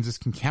that Kansas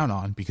can count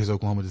on, because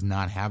Oklahoma does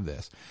not have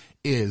this,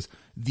 is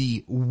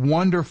the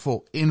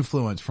wonderful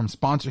influence from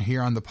sponsor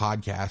here on the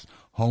podcast,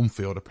 Home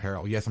Field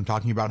Apparel. Yes, I'm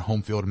talking about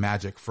Home Field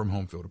Magic from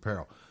Home Field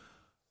Apparel.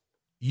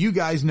 You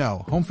guys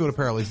know Home Field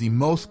Apparel is the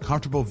most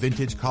comfortable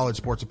vintage college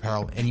sports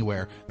apparel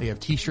anywhere. They have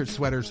t-shirts,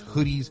 sweaters,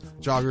 hoodies,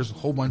 joggers, a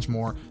whole bunch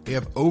more. They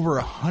have over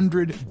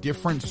 100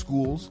 different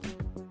schools,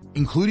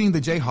 including the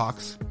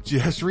Jayhawks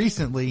just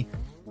recently,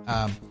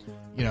 but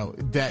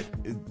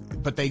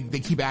they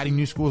keep adding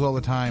new schools all the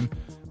time.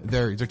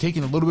 They're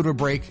taking a little bit of a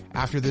break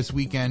after this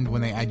weekend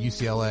when they add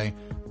UCLA,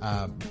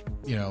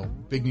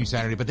 big new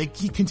Saturday, but they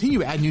continue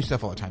to add new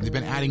stuff all the time. They've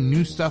been adding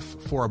new stuff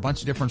for a bunch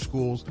of different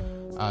schools.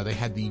 They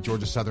had the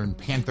Georgia Southern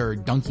Panther,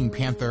 Dunking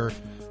Panther,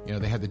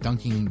 they had the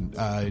Dunking,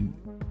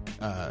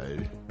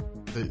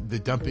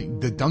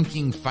 the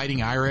Dunking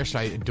Fighting Irish.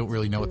 I don't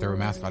really know what their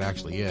mascot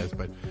actually is,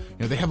 but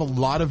they have a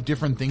lot of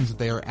different things that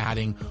they are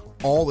adding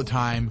all the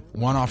time,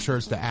 one-off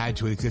shirts to add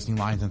to existing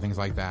lines and things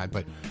like that.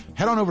 But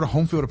head on over to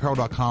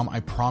homefieldapparel.com.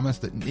 I promise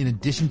that in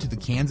addition to the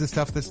Kansas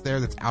stuff that's there,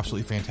 that's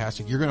absolutely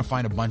fantastic, you're going to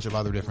find a bunch of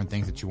other different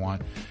things that you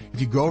want.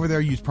 If you go over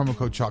there, use promo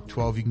code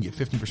CHALK12, you can get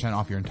 15%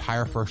 off your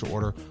entire first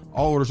order.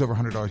 All orders over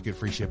 $100 get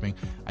free shipping.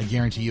 I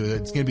guarantee you that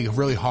it's going to be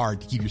really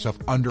hard to keep yourself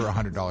under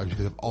 $100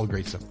 because of all the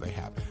great stuff that they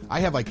have. I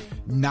have like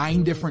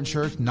 9 different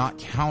shirts, not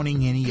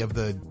counting any of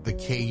the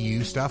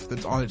KU stuff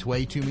that's on its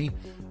way to me.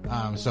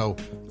 So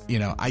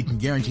I can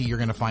guarantee you're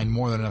going to find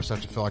more than enough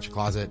stuff to fill out your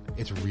closet.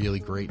 It's really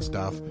great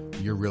stuff.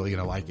 You're really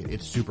going to like it.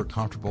 It's super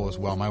comfortable as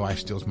well. My wife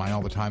steals mine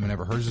all the time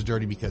whenever hers is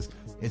dirty because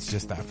it's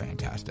just that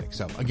fantastic.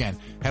 So again,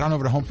 head on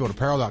over to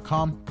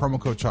homefieldapparel.com. Promo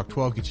code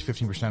CHALK12 gets you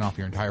 15% off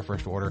your entire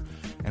first order,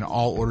 and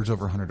all orders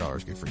over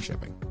 $100 get free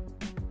shipping.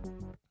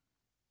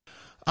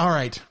 All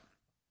right.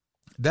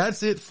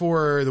 That's it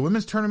for the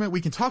women's tournament.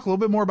 We can talk a little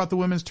bit more about the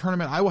women's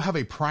tournament. I will have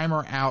a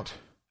primer out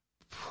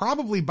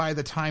probably by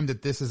the time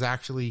that this is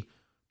actually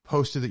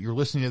posted, that you're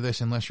listening to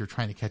this, unless you're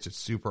trying to catch it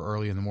super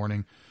early in the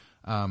morning.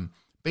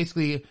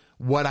 Basically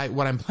what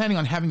I'm planning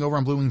on having over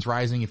on Blue Wings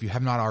Rising, if you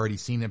have not already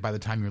seen it by the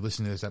time you're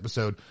listening to this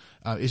episode,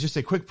 is just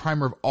a quick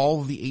primer of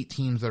all of the 8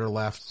 teams that are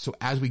left. So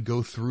as we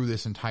go through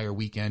this entire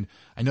weekend,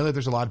 I know that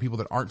there's a lot of people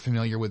that aren't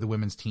familiar with the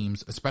women's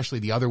teams, especially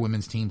the other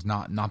women's teams,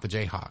 not the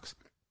Jayhawks.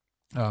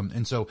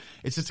 And so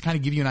it's just to kind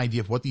of give you an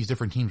idea of what these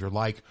different teams are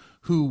like,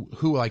 who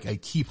like a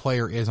key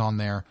player is on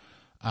there,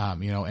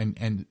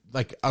 and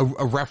like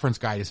a reference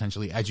guide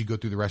essentially as you go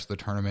through the rest of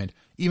the tournament.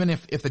 Even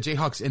if the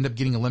Jayhawks end up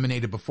getting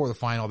eliminated before the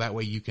final, that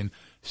way you can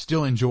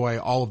still enjoy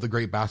all of the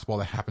great basketball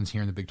that happens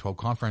here in the Big 12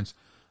 Conference,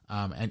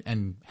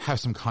 and have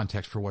some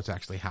context for what's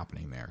actually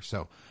happening there.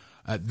 So,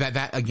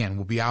 that again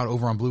will be out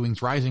over on Blue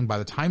Wings Rising by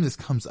the time this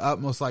comes up,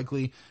 most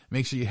likely.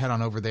 Make sure you head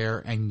on over there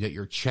and that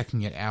you're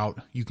checking it out.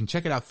 You can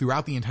check it out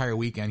throughout the entire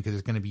weekend because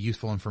it's going to be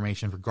useful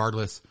information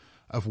regardless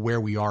of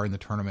where we are in the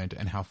tournament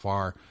and how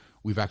far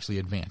we've actually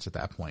advanced at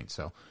that point.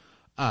 So,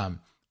 all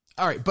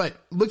right. But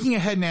looking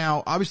ahead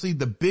now, obviously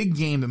the big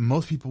game that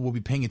most people will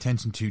be paying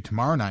attention to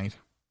tomorrow night,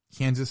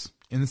 Kansas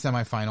in the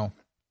semifinal.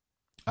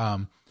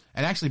 And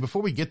actually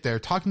before we get there,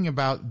 talking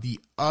about the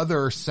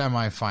other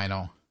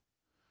semifinal,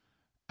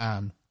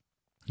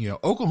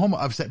 Oklahoma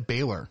upset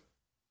Baylor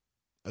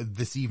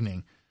this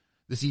evening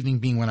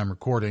being when I'm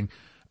recording.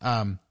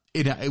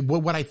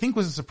 What I think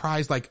was a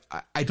surprise, like,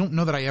 I don't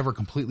know that I ever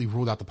completely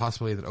ruled out the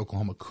possibility that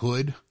Oklahoma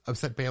could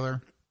upset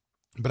Baylor,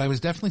 but I was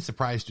definitely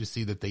surprised to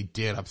see that they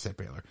did upset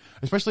Baylor,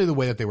 especially the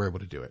way that they were able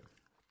to do it.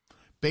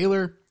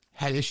 Baylor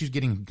had issues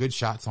getting good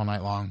shots all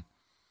night long,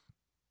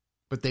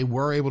 but they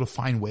were able to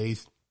find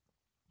ways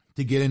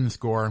to get in and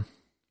score.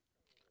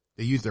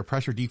 They used their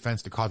pressure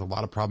defense to cause a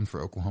lot of problems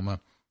for Oklahoma.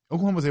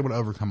 Oklahoma was able to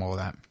overcome all of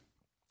that,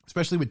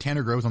 especially with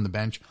Tanner Groves on the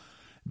bench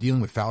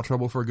dealing with foul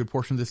trouble for a good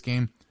portion of this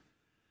game.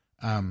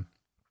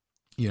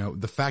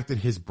 The fact that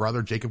his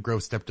brother Jacob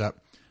Groves stepped up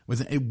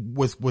was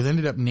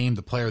ended up named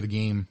the player of the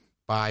game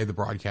by the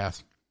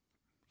broadcast.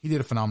 He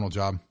did a phenomenal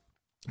job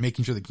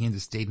making sure that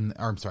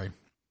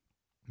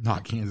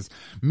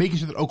making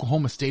sure that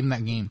Oklahoma stayed in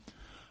that game.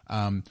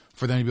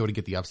 for them to be able to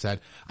get the upset.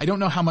 I don't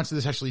know how much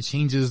this actually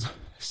changes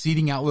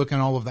seeding outlook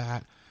and all of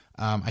that.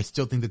 I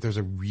still think that there's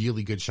a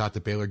really good shot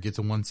that Baylor gets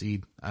a 1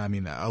 seed. I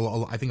mean,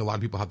 I think a lot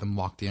of people have them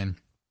locked in.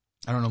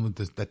 I don't know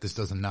that this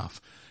does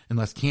enough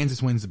unless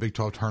Kansas wins the Big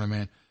 12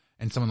 tournament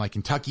and someone like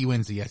Kentucky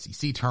wins the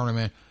SEC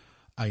tournament,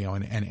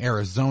 and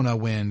Arizona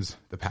wins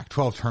the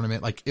Pac-12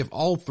 tournament. Like if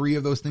all three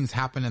of those things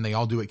happen and they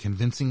all do it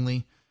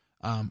convincingly,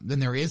 then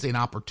there is an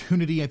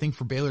opportunity, I think,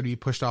 for Baylor to be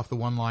pushed off the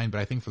 1 line. But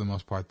I think for the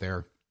most part,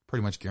 they're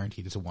pretty much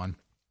guaranteed it's a 1.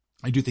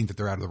 I do think that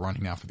they're out of the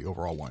running now for the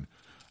overall 1.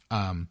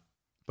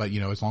 But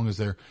as long as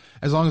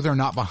they're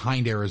not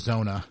behind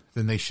Arizona,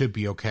 then they should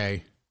be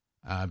okay.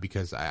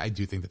 Because I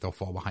do think that they'll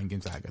fall behind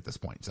Gonzaga at this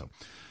point. So,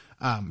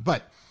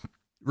 but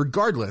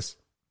regardless,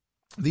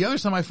 the other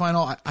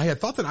semifinal, I had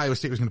thought that Iowa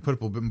State was going to put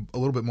up a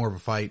little bit more of a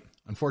fight.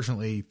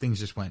 Unfortunately, things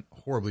just went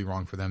horribly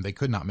wrong for them. They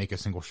could not make a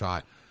single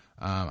shot.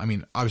 I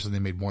mean, obviously they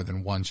made more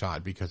than one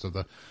shot because of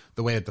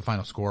the way that the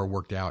final score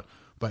worked out.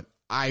 But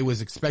I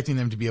was expecting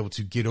them to be able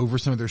to get over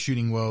some of their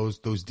shooting woes.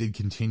 Those did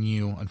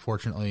continue.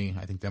 Unfortunately,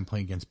 I think them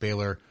playing against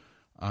Baylor,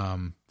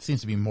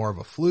 seems to be more of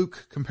a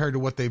fluke compared to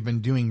what they've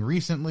been doing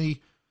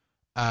recently.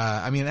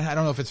 I mean, I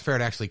don't know if it's fair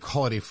to actually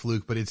call it a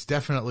fluke, but it's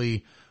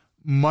definitely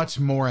much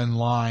more in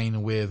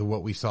line with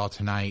what we saw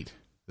tonight,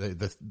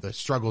 the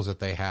struggles that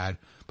they had.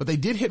 But they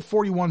did hit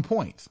 41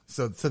 points.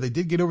 So they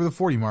did get over the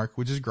 40 mark,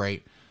 which is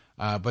great.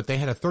 But they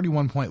had a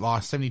 31-point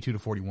loss,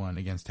 72-41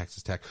 against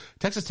Texas Tech.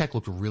 Texas Tech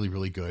looked really,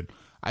 really good.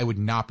 I would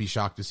not be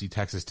shocked to see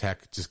Texas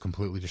Tech just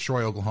completely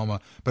destroy Oklahoma.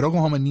 But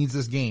Oklahoma needs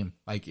this game.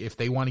 Like, if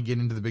they want to get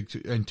into the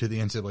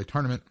NCAA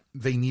tournament,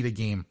 they need a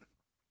game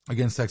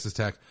against Texas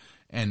Tech.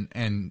 And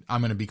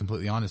I'm going to be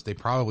completely honest, they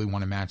probably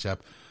want to match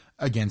up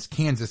against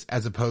Kansas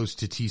as opposed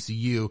to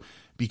TCU,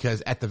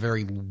 because at the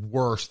very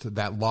worst,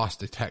 that loss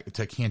to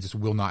Kansas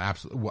will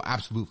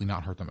absolutely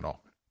not hurt them at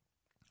all.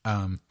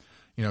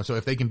 So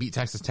if they can beat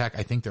Texas Tech,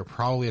 I think they're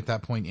probably at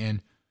that point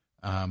in.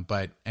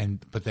 But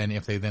then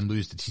if they then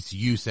lose to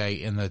TCU, say,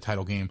 in the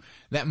title game,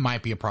 that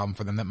might be a problem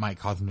for them. That might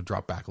cause them to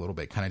drop back a little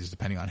bit, kind of just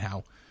depending on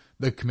how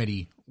the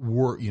committee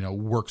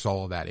works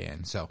all of that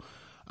in. So,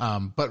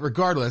 but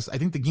regardless, I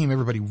think the game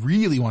everybody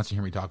really wants to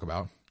hear me talk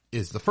about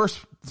is the first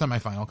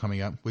semifinal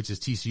coming up, which is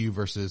TCU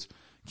versus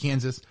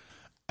Kansas.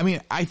 I mean,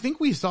 I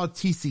think we saw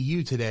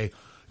TCU today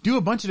do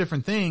a bunch of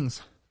different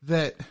things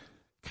that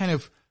kind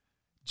of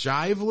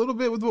jive a little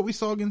bit with what we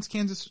saw against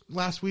Kansas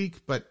last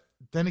week. But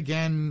then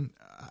again,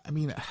 I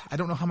mean, I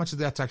don't know how much of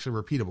that's actually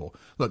repeatable.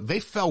 Look, they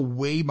fell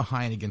way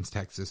behind against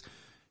Texas.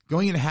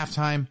 Going into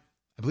halftime,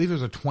 I believe there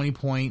was a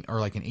 20-point or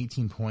like an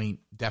 18-point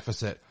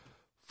deficit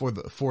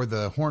for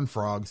the Horned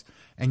Frogs,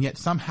 and yet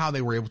somehow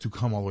they were able to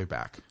come all the way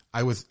back.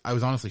 I was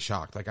honestly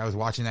shocked. Like, I was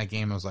watching that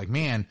game, I was like,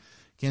 man,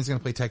 Kansas is going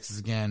to play Texas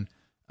again.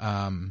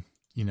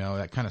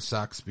 That kind of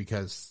sucks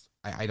because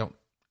I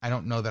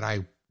don't know that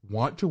I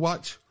want to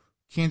watch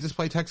Kansas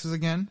play Texas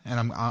again, and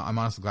I'm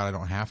honestly glad I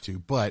don't have to.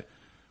 But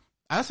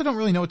I also don't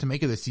really know what to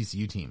make of this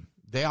TCU team.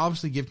 They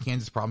obviously give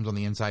Kansas problems on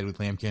the inside with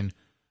Lampkin,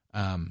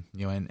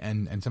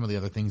 and some of the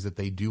other things that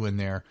they do in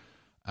there.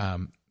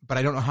 But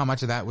I don't know how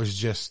much of that was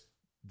just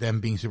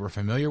them being super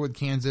familiar with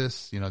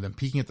Kansas, them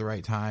peaking at the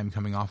right time,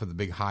 coming off of the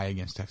big high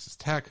against Texas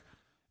Tech,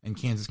 and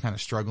Kansas kind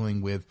of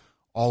struggling with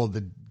all of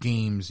the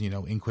games,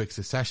 in quick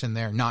succession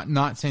there.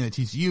 Not saying that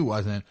TCU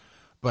wasn't,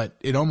 but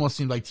it almost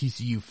seemed like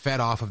TCU fed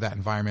off of that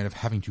environment of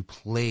having to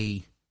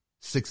play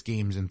 6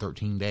 games in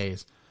 13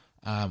 days.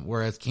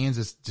 Whereas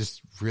Kansas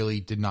just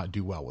really did not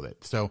do well with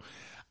it. So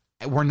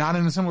we're not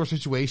in a similar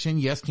situation.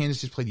 Yes,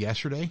 Kansas just played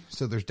yesterday,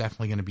 so there's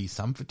definitely going to be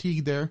some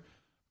fatigue there,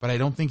 but I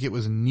don't think it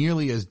was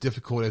nearly as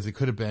difficult as it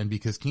could have been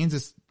because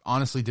Kansas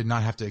honestly did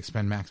not have to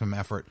expend maximum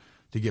effort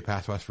to get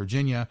past West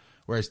Virginia,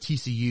 whereas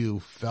TCU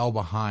fell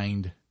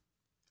behind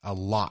a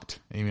lot.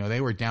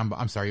 They were down,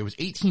 it was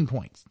 18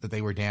 points that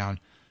they were down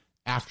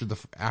after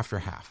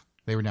half.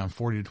 They were down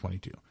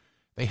 40-22.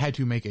 They had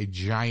to make a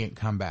giant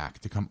comeback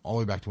to come all the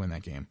way back to win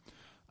that game.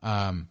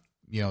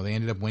 They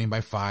ended up winning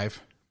by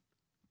 5,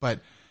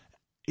 but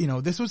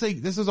this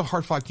was a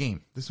hard fought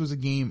game. This was a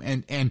game.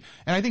 And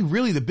I think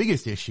really the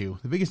biggest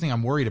thing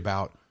I'm worried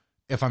about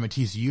if I'm a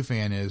TCU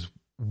fan is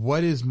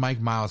what is Mike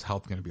Miles'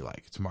 health going to be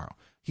like tomorrow?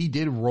 He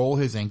did roll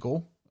his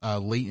ankle,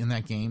 late in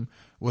that game,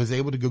 was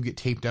able to go get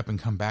taped up and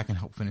come back and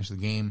help finish the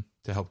game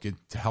to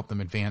help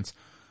them advance.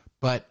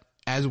 But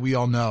as we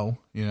all know,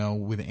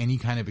 with any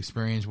kind of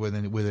experience with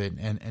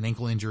an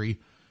ankle injury,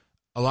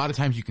 a lot of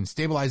times you can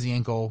stabilize the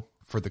ankle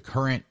for the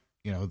current,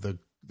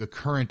 the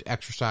current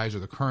exercise or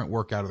the current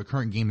workout or the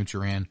current game that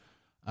you're in.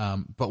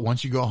 But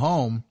once you go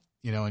home,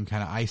 and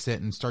kind of ice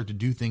it and start to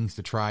do things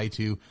to try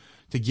to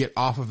get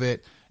off of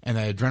it, and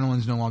the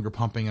adrenaline's no longer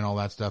pumping and all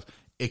that stuff,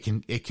 it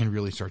can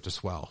really start to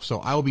swell. So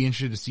I will be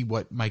interested to see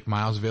what Mike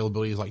Miles'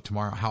 availability is like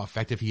tomorrow, how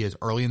effective he is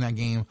early in that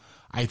game.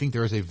 I think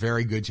there is a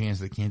very good chance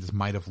that Kansas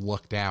might have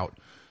lucked out,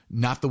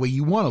 not the way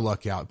you want to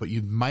luck out, but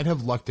you might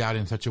have lucked out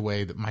in such a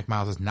way that Mike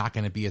Miles is not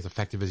going to be as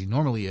effective as he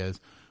normally is,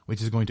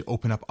 which is going to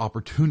open up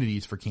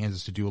opportunities for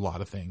Kansas to do a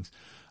lot of things.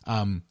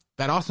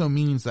 That also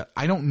means that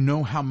I don't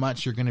know how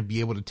much you're going to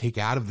be able to take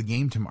out of the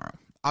game tomorrow.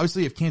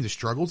 Obviously, if Kansas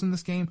struggles in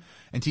this game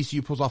and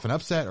TCU pulls off an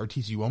upset or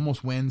TCU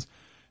almost wins,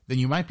 then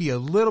you might be a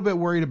little bit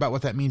worried about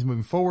what that means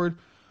moving forward.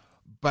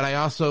 But I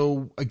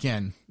also,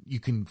 again, you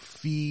can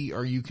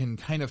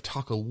kind of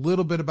talk a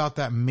little bit about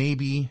that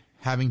maybe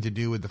having to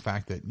do with the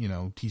fact that,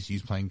 TCU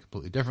is playing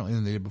completely differently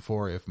than they did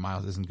before if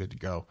Miles isn't good to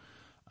go.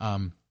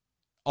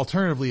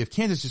 Alternatively, if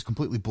Kansas just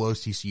completely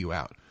blows TCU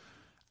out,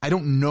 I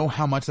don't know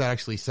how much that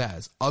actually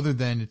says, other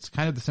than it's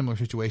kind of the similar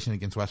situation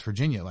against West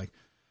Virginia. Like,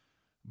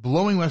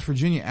 blowing West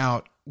Virginia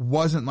out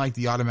wasn't like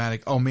the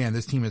automatic, oh man,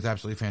 this team is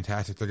absolutely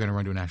fantastic, they're going to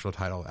run to a national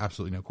title,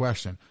 absolutely no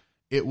question.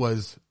 It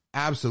was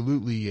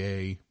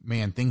absolutely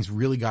things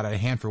really got out of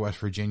hand for West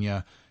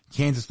Virginia.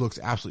 Kansas looks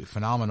absolutely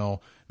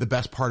phenomenal. The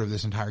best part of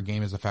this entire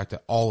game is the fact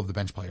that all of the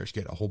bench players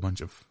get a whole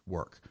bunch of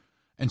work.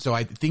 And so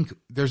I think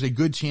there's a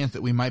good chance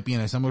that we might be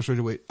in a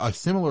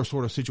similar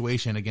sort of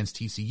situation against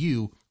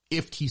TCU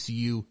if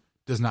TCU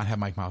does not have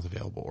Mike Miles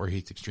available or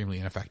he's extremely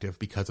ineffective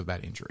because of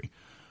that injury.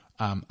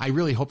 I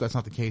really hope that's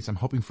not the case. I'm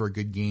hoping for a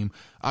good game.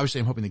 Obviously,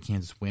 I'm hoping that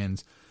Kansas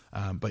wins.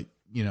 But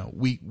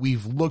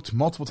we've looked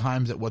multiple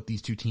times at what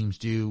these two teams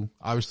do.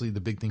 Obviously, the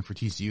big thing for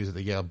TCU is that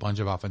they get a bunch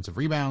of offensive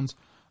rebounds.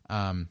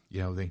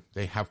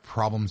 They have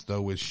problems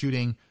though with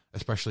shooting,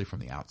 especially from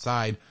the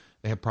outside.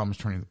 They have problems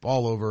turning the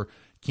ball over.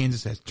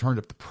 Kansas has turned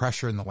up the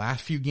pressure in the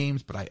last few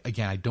games, but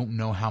I don't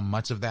know how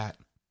much of that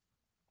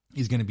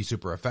is going to be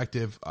super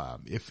effective.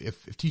 If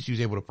TCU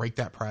is able to break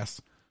that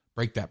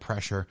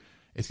pressure,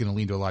 it's going to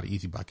lead to a lot of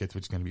easy buckets,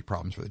 which is going to be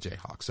problems for the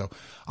Jayhawks. So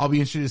I'll be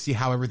interested to see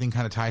how everything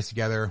kind of ties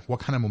together, what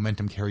kind of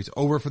momentum carries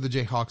over for the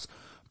Jayhawks,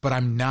 but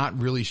I'm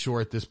not really sure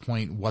at this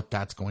point what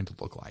that's going to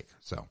look like.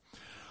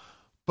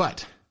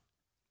 But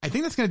I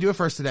think that's going to do it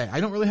for us today. I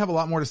don't really have a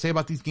lot more to say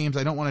about these games.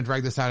 I don't want to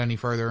drag this out any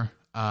further.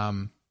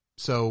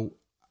 So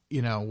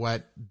you know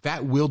what?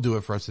 That will do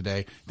it for us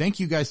today. Thank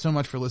you guys so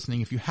much for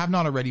listening. If you have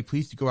not already,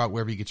 please go out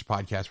wherever you get your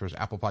podcasts, whether it's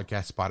Apple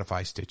Podcasts,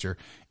 Spotify, Stitcher,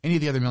 any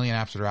of the other million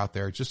apps that are out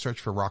there. Just search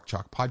for Rock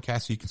Chalk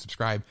Podcast so you can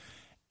subscribe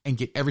and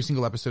get every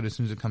single episode as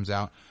soon as it comes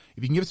out.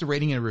 If you can give us a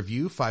rating and a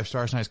review, 5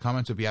 stars, nice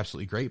comments would be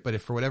absolutely great. But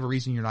if for whatever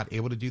reason you're not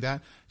able to do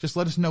that, just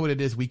let us know what it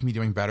is we can be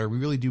doing better. We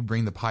really do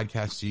bring the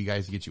podcast to you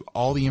guys to get you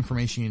all the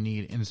information you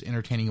need in as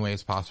entertaining a way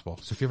as possible.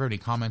 So if you have any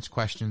comments,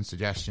 questions,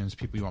 suggestions,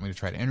 people you want me to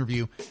try to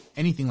interview,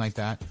 anything like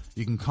that,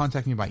 you can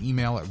contact me by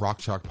email at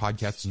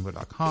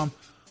rockchalkpodcast@gmail.com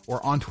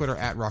or on Twitter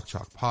at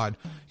rockchalkpod.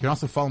 You can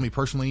also follow me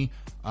personally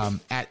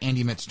at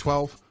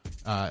AndyMitch12.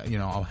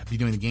 I'll be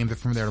doing the game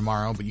from there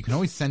tomorrow, but you can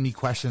always send me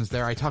questions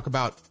there. I talk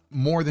about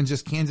more than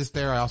just Kansas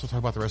there. I also talk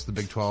about the rest of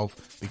the Big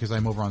 12 because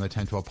I'm over on the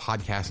 10-12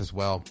 podcast as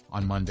well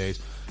on Mondays.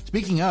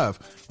 Speaking of,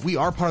 we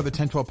are part of the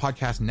 10-12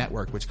 podcast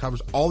network, which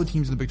covers all the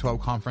teams in the Big 12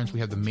 conference. We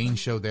have the main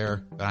show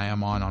there that I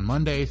am on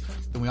Mondays.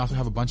 Then we also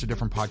have a bunch of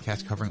different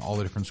podcasts covering all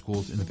the different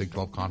schools in the Big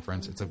 12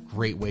 conference. It's a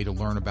great way to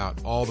learn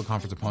about all the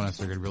conference opponents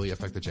that are going to really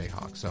affect the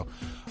Jayhawks. So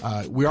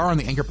we are on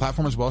the Anchor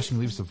platform as well. So you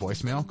can leave us a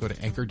voicemail. Go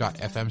to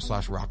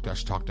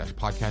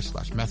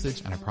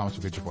anchor.fm/rock-talk-podcast/message, and I promise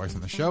we'll get your voice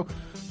on the show.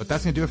 But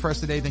that's going to do it for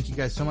us today. Thank you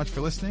guys so much for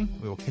listening.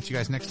 We will catch you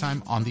guys next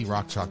time on the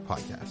Rock Chalk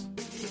Podcast.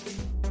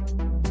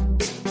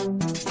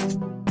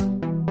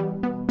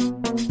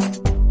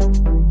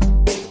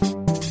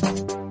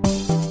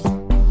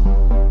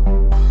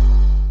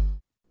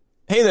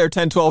 Hey there,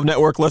 1012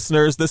 Network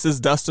listeners. This is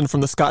Dustin from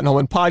the Scott and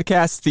Holman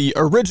Podcast, the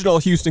original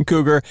Houston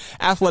Cougar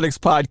athletics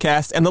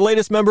podcast, and the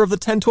latest member of the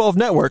 1012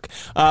 Network.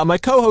 My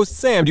co-host,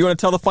 Sam, do you want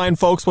to tell the fine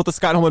folks what the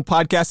Scott and Holman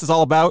Podcast is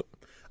all about?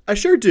 I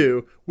sure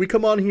do. We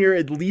come on here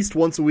at least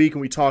once a week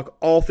and we talk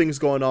all things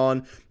going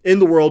on in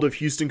the world of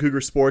Houston Cougar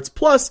sports.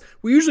 Plus,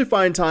 we usually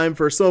find time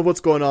for some of what's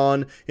going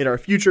on in our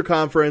future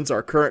conference,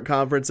 our current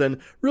conference,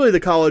 and really the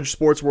college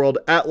sports world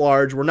at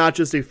large. We're not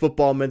just a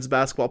football, men's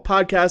basketball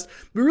podcast.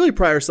 We really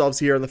pride ourselves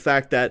here on the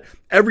fact that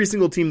every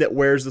single team that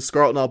wears the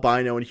Scarlet and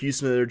Albino in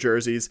Houston in their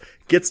jerseys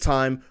gets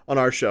time on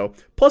our show.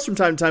 Plus, from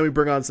time to time, we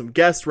bring on some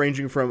guests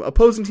ranging from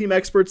opposing team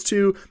experts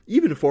to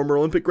even former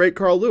Olympic great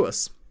Carl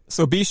Lewis.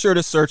 So be sure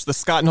to search the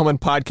Scott and Holman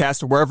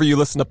Podcast wherever you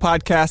listen to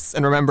podcasts.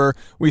 And remember,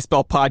 we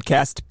spell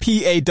podcast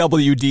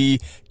P-A-W-D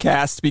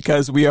cast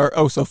because we are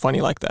oh so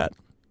funny like that.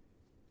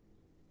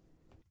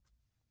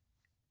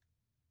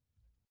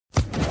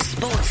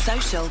 Sports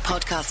Social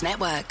Podcast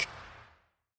Network.